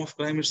severe form of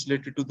crime is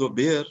related to the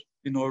bear.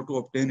 In order to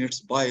obtain its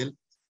bile,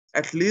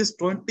 at least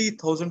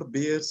 20,000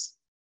 bears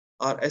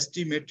are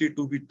estimated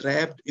to be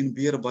trapped in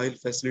bear bile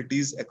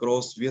facilities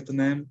across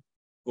Vietnam,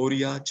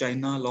 Korea,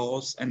 China,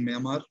 Laos, and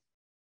Myanmar.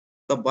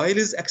 The bile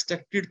is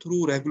extracted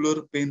through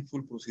regular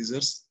painful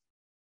procedures.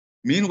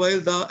 Meanwhile,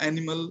 poor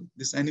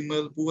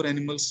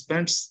animal,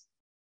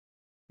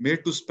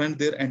 made to spend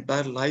their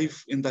entire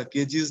life in the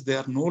cages. They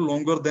are no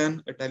longer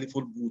than a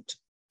telephone booth,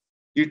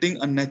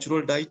 eating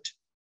unnatural diet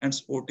and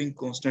sporting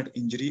constant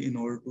injury in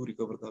order to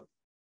recover the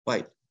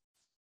bile.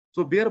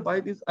 So bear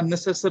bile is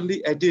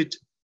unnecessarily added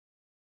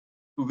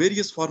to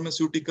various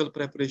pharmaceutical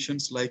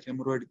preparations like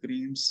hemorrhoid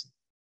creams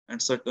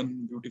and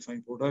certain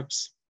beautifying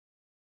products.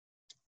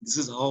 This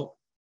is how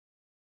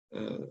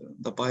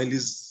the bile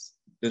is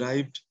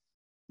derived.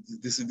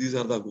 These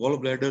are the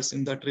gallbladders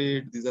in the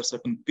trade. These are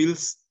certain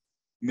pills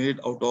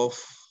made out of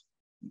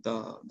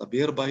the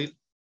bear bile.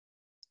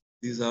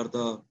 These are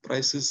the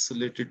prices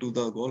related to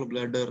the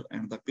gallbladder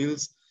and the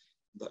pills,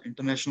 the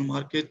international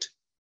market.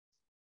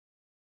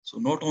 So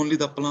not only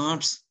the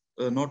plants,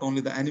 not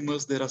only the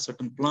animals, there are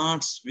certain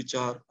plants which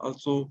are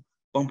also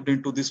pumped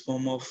into this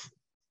form of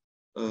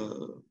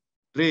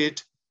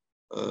trade,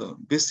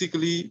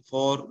 basically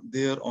for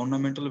their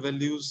ornamental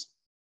values,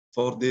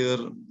 for their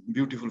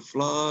beautiful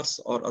flowers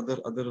or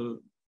other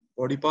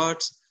body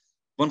parts.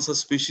 One such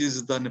species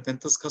is the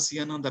Nepenthes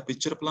cassiana, the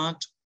pitcher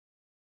plant.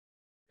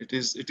 It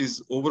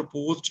is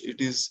overpoached. It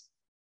is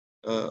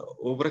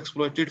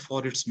overexploited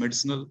for its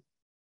medicinal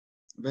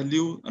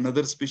value.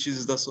 Another species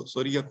is the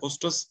Soria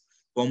costus,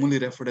 commonly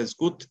referred as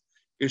kuth.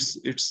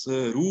 Its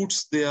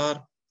roots, they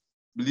are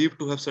believed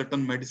to have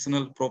certain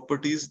medicinal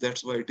properties.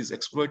 That's why it is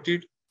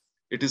exploited.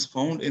 It is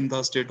found in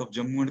the state of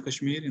Jammu and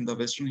Kashmir in the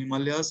Western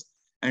Himalayas,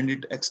 and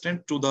it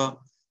extends to the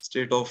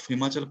state of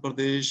Himachal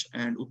Pradesh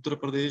and Uttar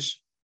Pradesh,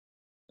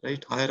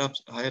 right,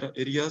 higher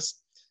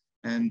areas.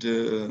 And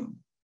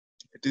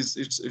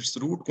its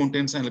root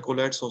contains an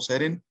alkaloid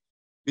saucerin,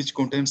 which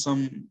contains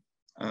some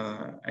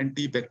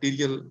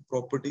antibacterial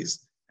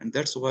properties, and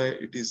that's why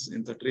it is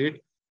in the trade.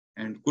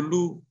 And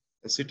Kullu,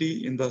 a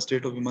city in the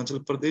state of Himachal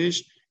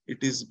Pradesh,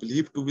 it is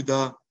believed to be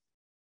the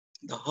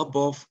hub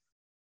of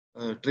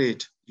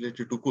trade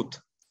related to kuth.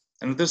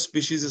 Another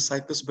species is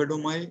Cycas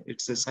bedomai.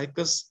 It's a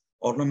cycas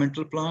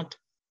ornamental plant.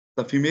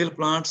 The female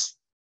plants,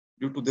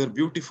 due to their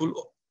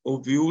beautiful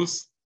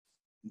ovules,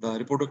 the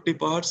reproductive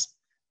parts,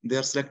 they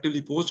are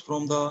selectively poached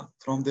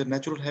from their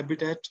natural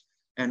habitat.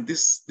 And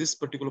this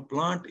particular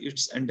plant,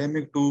 it's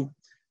endemic to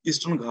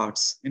Eastern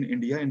Ghats in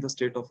India, in the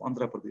state of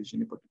Andhra Pradesh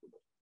in particular.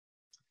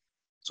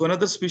 So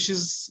another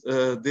species,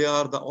 they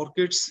are the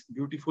orchids,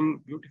 beautiful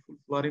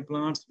flowering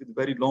plants with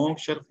very long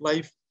shelf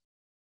life,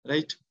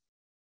 right?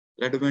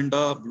 Red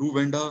venda, blue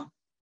venda,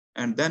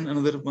 and then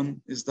another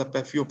one is the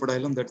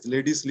Paphiopodilum, that's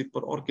lady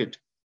slipper orchid.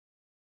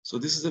 So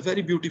this is a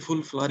very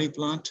beautiful flowering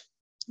plant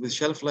with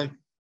shelf life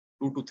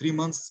 2 to 3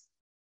 months.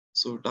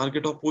 So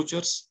target of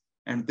poachers,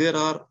 and there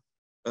are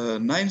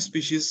 9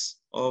 species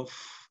of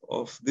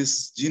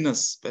this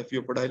genus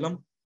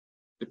Paphiopodilum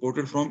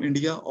reported from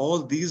India.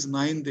 All these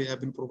 9, they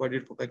have been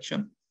provided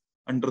protection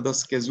under the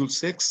Schedule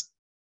 6,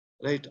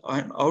 right?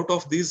 And out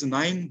of these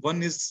 9,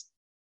 one is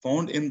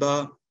found in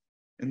the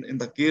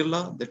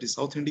Kerala, that is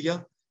South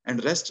India,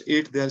 and rest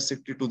 8, they are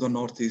restricted to the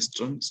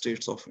northeastern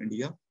states of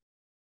India.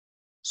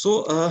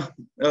 So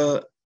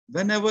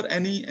whenever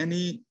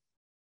any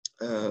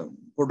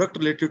product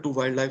related to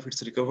wildlife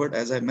it's recovered,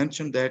 as I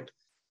mentioned that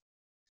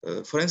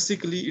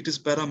forensically it is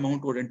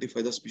paramount to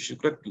identify the species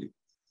correctly.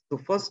 The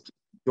first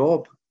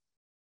job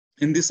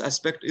in this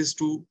aspect is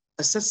to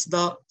assess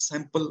the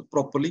sample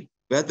properly,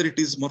 whether it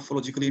is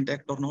morphologically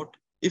intact or not.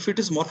 If it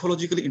is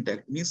morphologically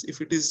intact, means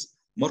if it is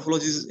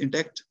morphology is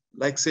intact,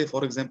 like say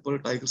for example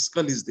tiger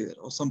skull is there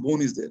or some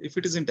bone is there, if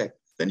it is intact,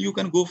 then you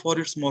can go for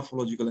its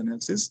morphological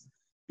analysis.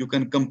 You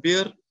can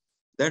compare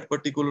that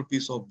particular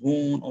piece of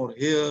bone or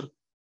hair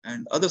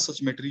and other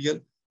such material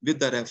with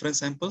the reference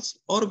samples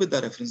or with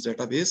the reference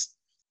database,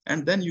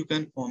 and then you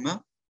can form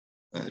a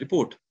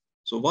report.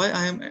 So why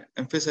I am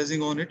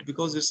emphasizing on it?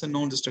 Because it's a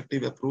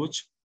non-destructive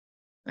approach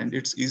and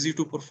it's easy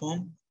to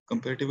perform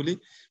comparatively.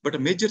 But a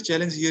major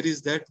challenge here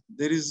is that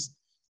there is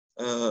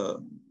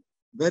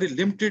very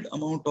limited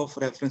amount of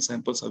reference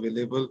samples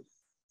available.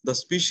 The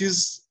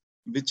species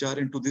which are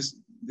into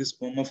this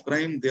form of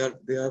crime, they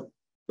are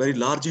very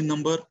large in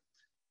number,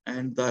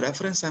 and the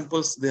reference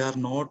samples, they are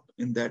not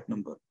in that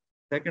number.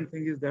 Second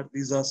thing is that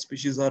these are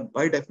species are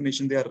by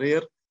definition, they are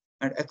rare,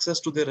 and access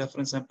to their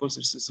reference samples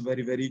is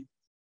very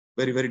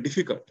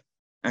difficult.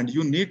 And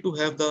you need to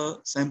have the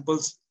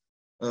samples,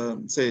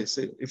 say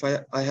if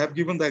I have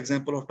given the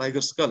example of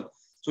tiger skull.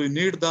 So you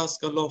need the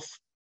skull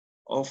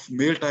of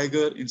male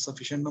tiger in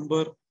sufficient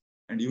number,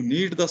 and you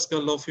need the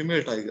skull of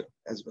female tiger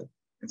as well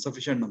in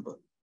sufficient number.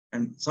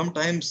 And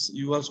sometimes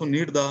you also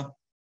need the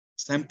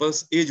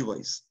samples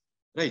age-wise,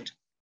 right?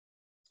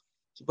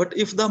 But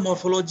if the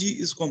morphology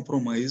is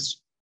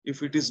compromised,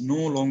 if it is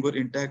no longer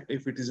intact,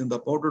 if it is in the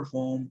powdered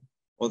form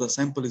or the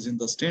sample is in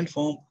the stained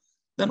form,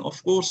 then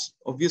of course,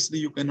 obviously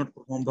you cannot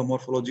perform the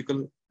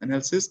morphological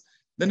analysis.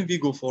 Then we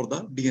go for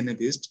the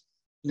DNA-based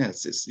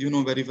analysis. You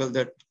know very well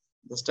that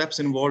the steps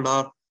involved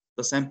are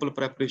the sample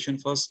preparation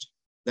first,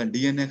 then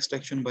DNA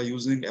extraction by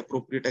using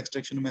appropriate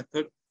extraction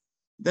method.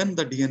 Then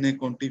the DNA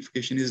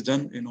quantification is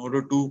done in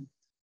order to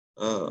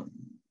uh,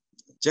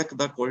 check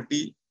the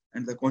quality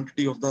and the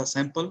quantity of the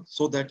sample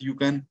so that you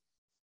can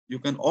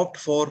opt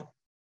for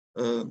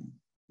uh,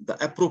 the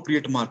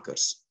appropriate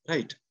markers,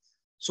 right?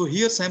 So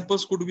here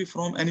samples could be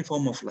from any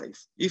form of life.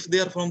 If they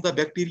are from the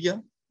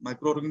bacteria,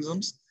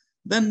 microorganisms,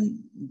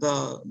 then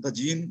the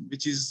gene,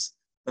 which is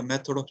the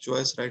method of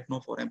choice right now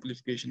for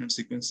amplification and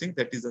sequencing,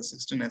 that is the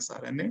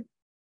 16S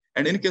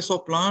And in case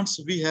of plants,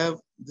 we have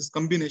this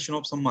combination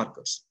of some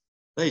markers,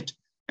 right?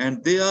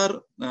 And they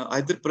are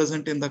either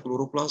present in the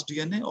chloroplast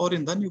DNA or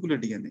in the nuclear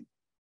DNA.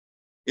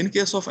 In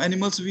case of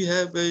animals, we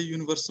have a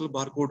universal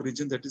barcode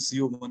region, that is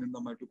CO1 in the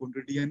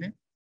mitochondrial DNA.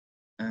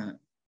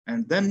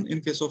 And then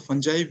in case of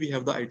fungi, we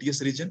have the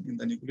ITS region in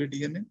the nuclear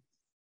DNA.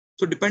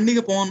 So depending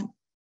upon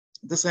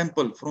the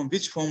sample from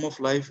which form of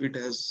life it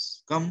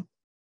has come,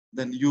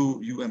 then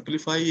you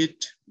amplify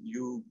it,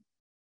 you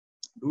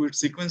do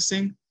its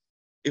sequencing.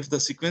 If the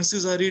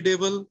sequences are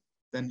readable,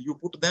 then you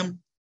put them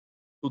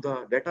to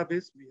the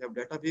database. We have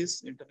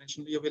database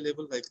internationally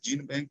available like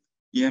GeneBank,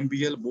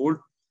 EMBL, BOLD.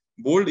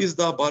 BOLD is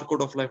the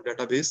barcode of life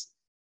database,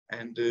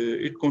 and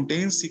it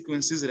contains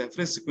sequences,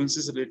 reference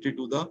sequences related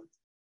to the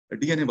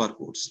DNA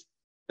barcodes,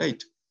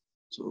 right?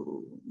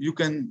 So you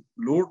can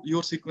load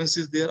your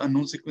sequences there,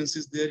 unknown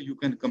sequences there. You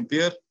can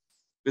compare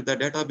with the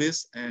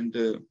database, and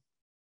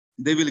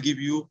they will give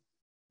you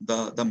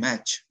the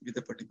match with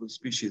a particular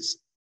species,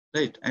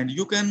 right? And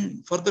you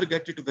can further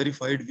get it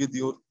verified with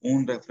your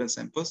own reference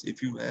samples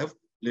if you have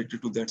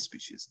related to that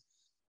species.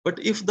 But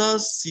if the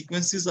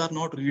sequences are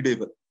not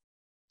readable,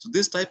 so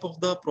this type of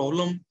the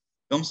problem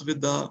comes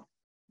with the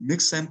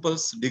mixed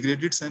samples,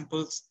 degraded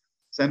samples,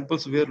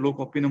 samples where low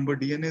copy number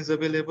DNA is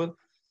available.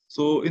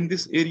 So in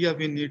this area,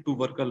 we need to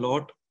work a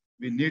lot.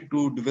 We need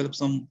to develop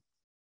some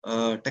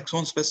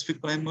taxon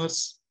specific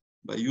primers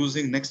by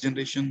using next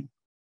generation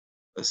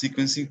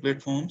sequencing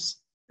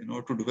platforms in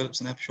order to develop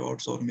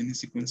snapshots or mini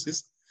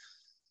sequences.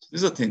 So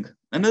this is a thing.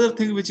 Another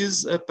thing which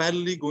is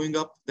parallelly going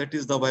up, that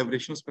is the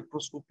vibrational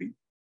spectroscopy.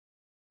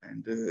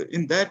 And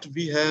in that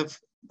we have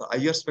the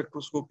IR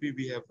spectroscopy,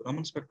 we have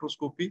Raman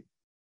spectroscopy.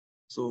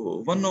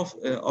 So one of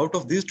out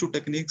of these two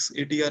techniques,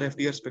 ATR,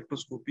 FTR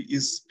spectroscopy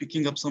is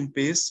picking up some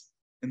pace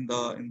in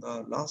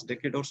the last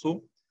decade or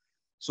so.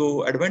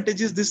 So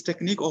advantages this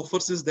technique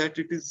offers is that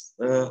it is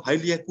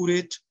highly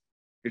accurate,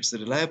 it's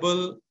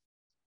reliable,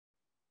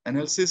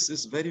 analysis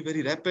is very,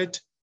 very rapid.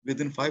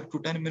 Within 5 to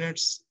 10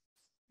 minutes,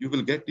 you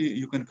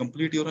can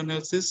complete your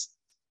analysis.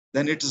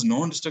 Then it is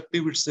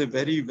non-destructive. It's a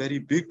very, very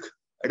big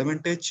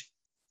advantage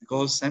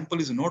because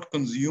sample is not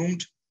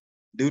consumed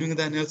during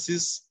the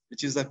analysis,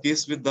 which is the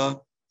case with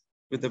the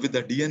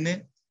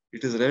DNA.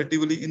 It is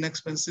relatively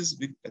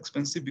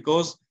expensive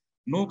because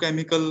no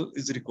chemical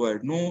is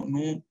required.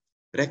 No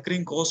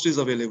recurring cost is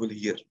available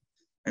here.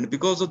 And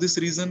because of this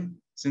reason,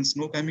 since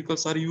no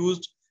chemicals are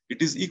used,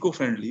 it is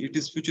eco-friendly, it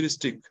is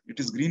futuristic, it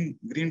is green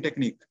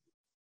technique.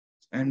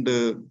 And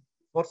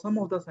for some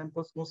of the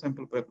samples, no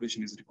sample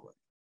preparation is required.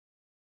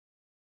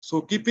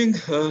 So keeping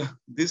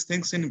these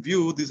things in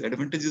view, these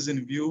advantages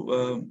in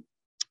view,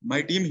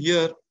 my team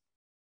here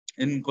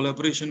in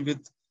collaboration with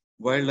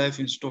Wildlife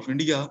Institute of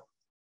India,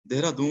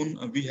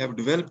 Dehradun, we have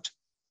developed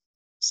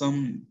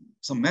some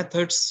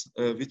methods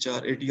which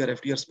are ATR,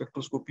 FTR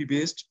spectroscopy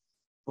based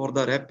for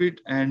the rapid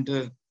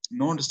and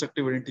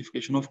non-destructive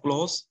identification of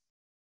claws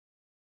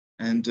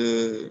and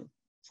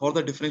for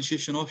the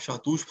differentiation of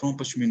Shatush from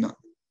Pashmina.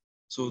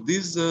 So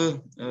this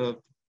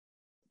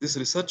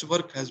research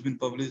work has been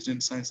published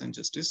in Science and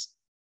Justice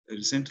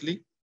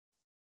recently.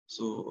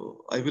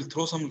 So I will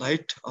throw some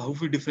light how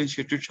we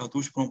differentiated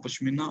Shatush from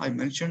Pashmina. I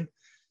mentioned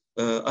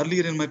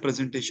earlier in my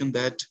presentation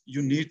that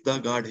you need the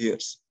guard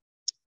hairs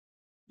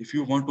if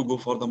you want to go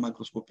for the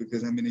microscopic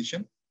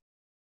examination.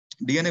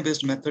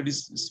 DNA-based method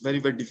is very,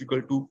 very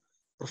difficult to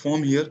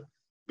perform here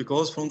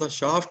because from the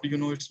shaft,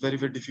 it's very,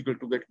 very difficult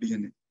to get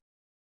DNA.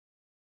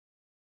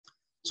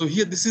 So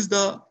here, this is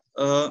the,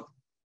 the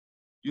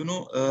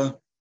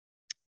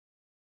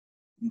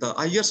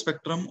IR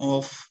spectrum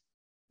of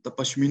the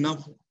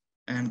Pashmina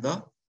and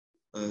the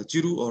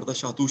Chiru or the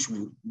Shatush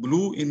wool.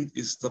 Blue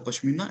is the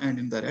Pashmina and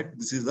in the red,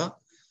 this is the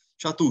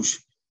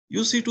Shatush.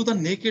 You see to the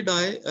naked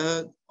eye,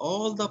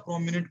 all the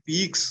prominent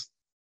peaks,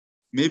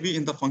 maybe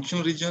in the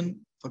functional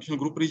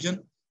group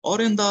region,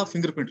 or in the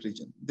fingerprint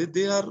region.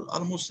 They are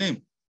almost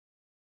same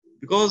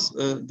because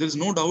there is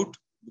no doubt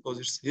because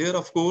it's here,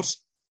 of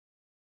course,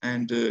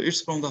 and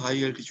it's from the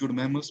high altitude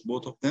mammals,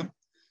 both of them.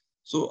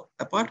 So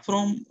apart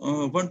from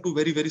one to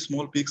very, very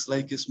small peaks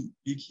like this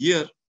peak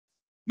here,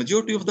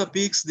 majority of the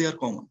peaks, they are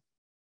common.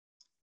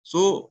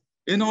 So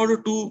in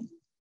order to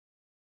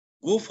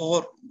go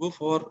for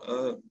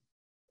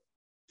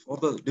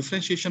the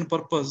differentiation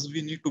purpose,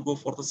 we need to go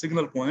for the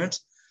signal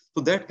points.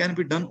 So that can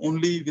be done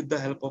only with the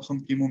help of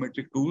some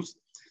chemometric tools.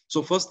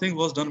 So first thing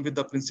was done with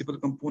the principal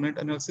component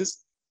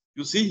analysis.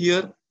 You see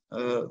here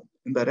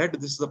in the red,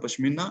 this is the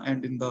pashmina,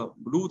 and in the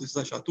blue, this is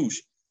the shatush.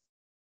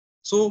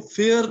 So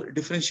fair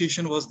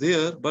differentiation was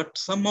there, but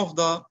some of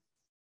the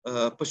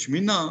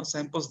pashmina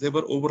samples, they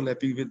were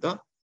overlapping with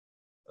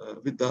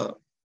the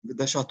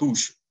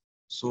shatush.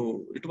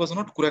 So it was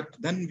not correct.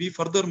 Then we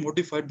further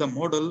modified the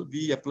model.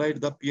 We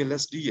applied the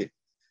PLSDA,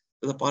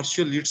 the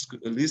partial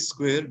least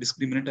square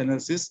discriminant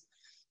analysis.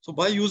 So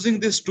by using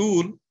this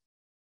tool,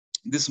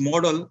 this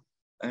model,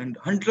 and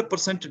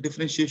 100%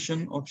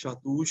 differentiation of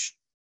shatush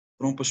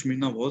from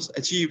pashmina was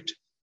achieved.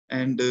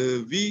 And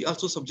we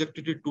also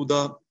subjected it to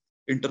the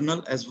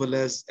internal as well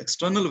as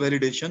external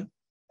validation.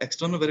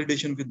 External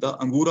validation with the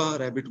Angora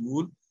rabbit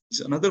wool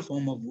is another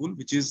form of wool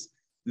which is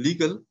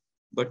legal,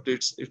 but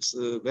it's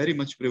very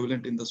much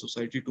prevalent in the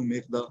society to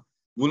make the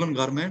woolen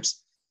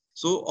garments.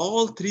 So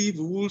all three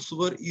wools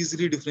were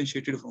easily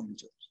differentiated from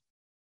each other.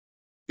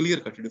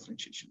 Clear-cut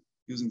differentiation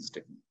using this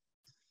technique.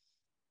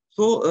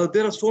 So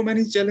there are so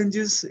many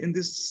challenges in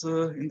this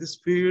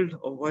field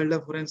of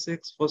wildlife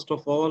forensics. First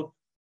of all,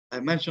 I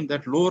mentioned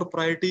that lower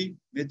priority.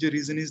 Major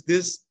reason is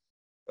this.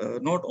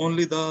 Not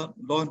only the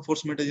law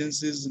enforcement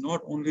agencies,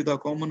 not only the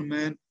common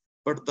man,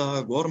 but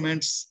the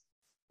governments,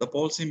 the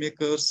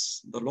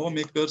policymakers, the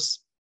lawmakers.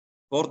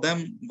 For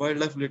them,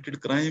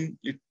 wildlife-related crime,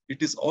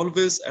 it is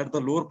always at the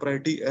lower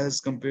priority as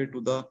compared to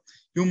the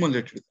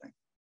human-related crime,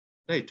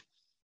 right?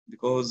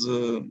 Because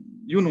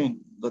you know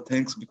the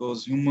things,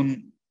 because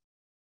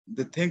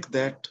they think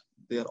that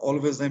they are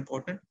always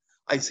important.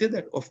 I say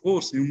that, of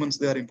course, humans,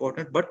 they are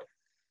important, but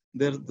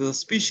they're the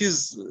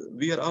species,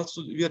 we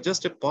are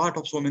just a part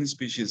of so many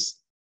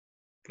species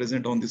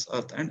present on this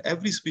earth, and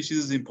every species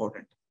is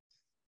important.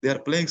 They are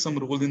playing some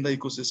role in the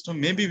ecosystem.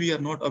 Maybe we are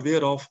not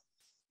aware of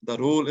the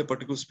role a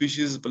particular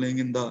species is playing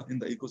in the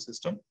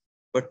ecosystem,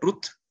 but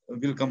truth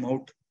will come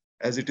out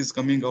as it is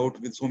coming out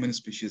with so many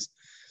species.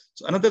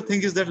 So another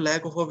thing is that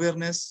lack of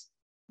awareness.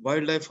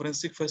 Wildlife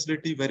forensic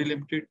facility very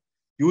limited.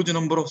 Huge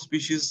number of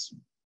species.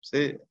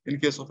 Say in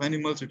case of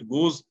animals, it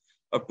goes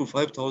up to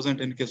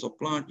 5,000. In case of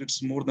plant,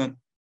 it's more than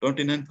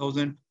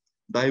 29,000.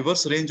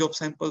 Diverse range of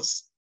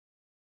samples,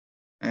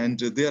 and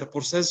they are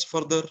processed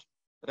further,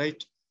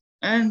 right?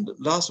 And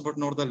last but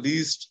not the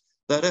least,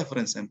 the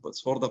reference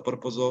samples for the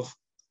purpose of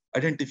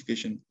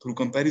identification through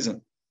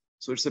comparison.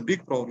 So it's a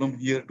big problem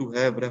here to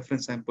have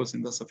reference samples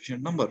in the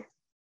sufficient number.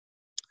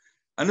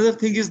 Another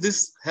thing is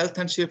this health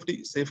and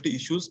safety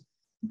issues.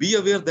 Be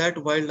aware that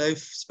wildlife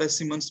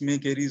specimens may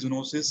carry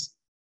zoonosis,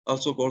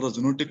 also called the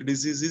zoonotic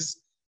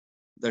diseases,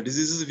 the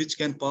diseases which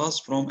can pass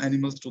from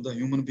animals to the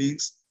human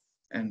beings.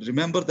 And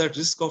remember that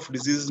risk of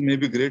diseases may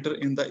be greater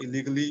in the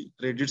illegally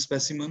traded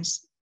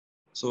specimens.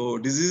 So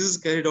diseases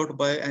carried out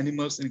by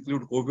animals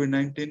include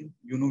COVID-19,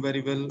 you know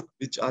very well,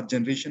 which our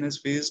generation has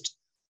faced.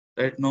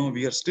 Right now,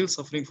 we are still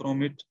suffering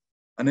from it,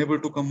 unable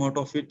to come out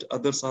of it.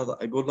 Others are the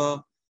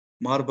Ebola,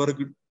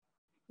 Marburg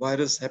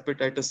virus,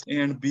 hepatitis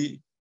A and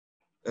B,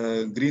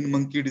 green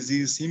monkey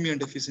disease, simian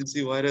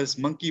deficiency virus,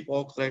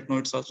 monkeypox. Right now,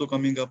 it's also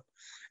coming up.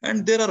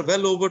 And there are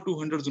well over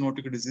 200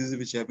 zoonotic diseases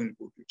which have been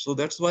reported. So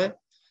that's why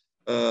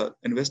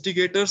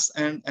investigators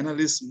and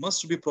analysts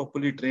must be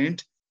properly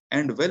trained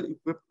and well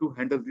equipped to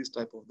handle these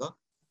type of the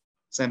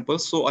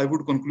samples. So I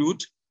would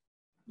conclude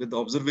with the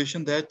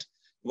observation that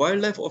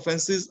wildlife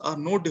offenses are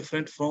no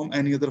different from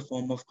any other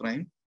form of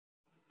crime,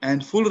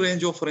 and full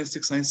range of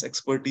forensic science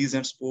expertise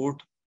and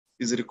support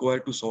is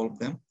required to solve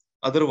them.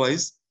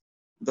 Otherwise,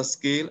 the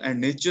scale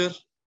and nature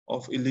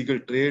of illegal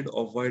trade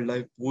of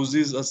wildlife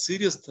poses a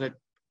serious threat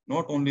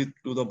not only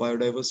to the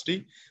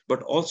biodiversity,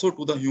 but also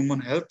to the human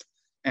health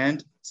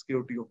and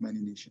security of many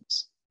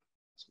nations.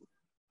 So,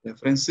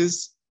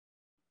 references.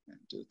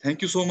 And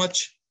thank you so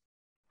much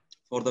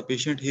for the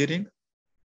patient hearing.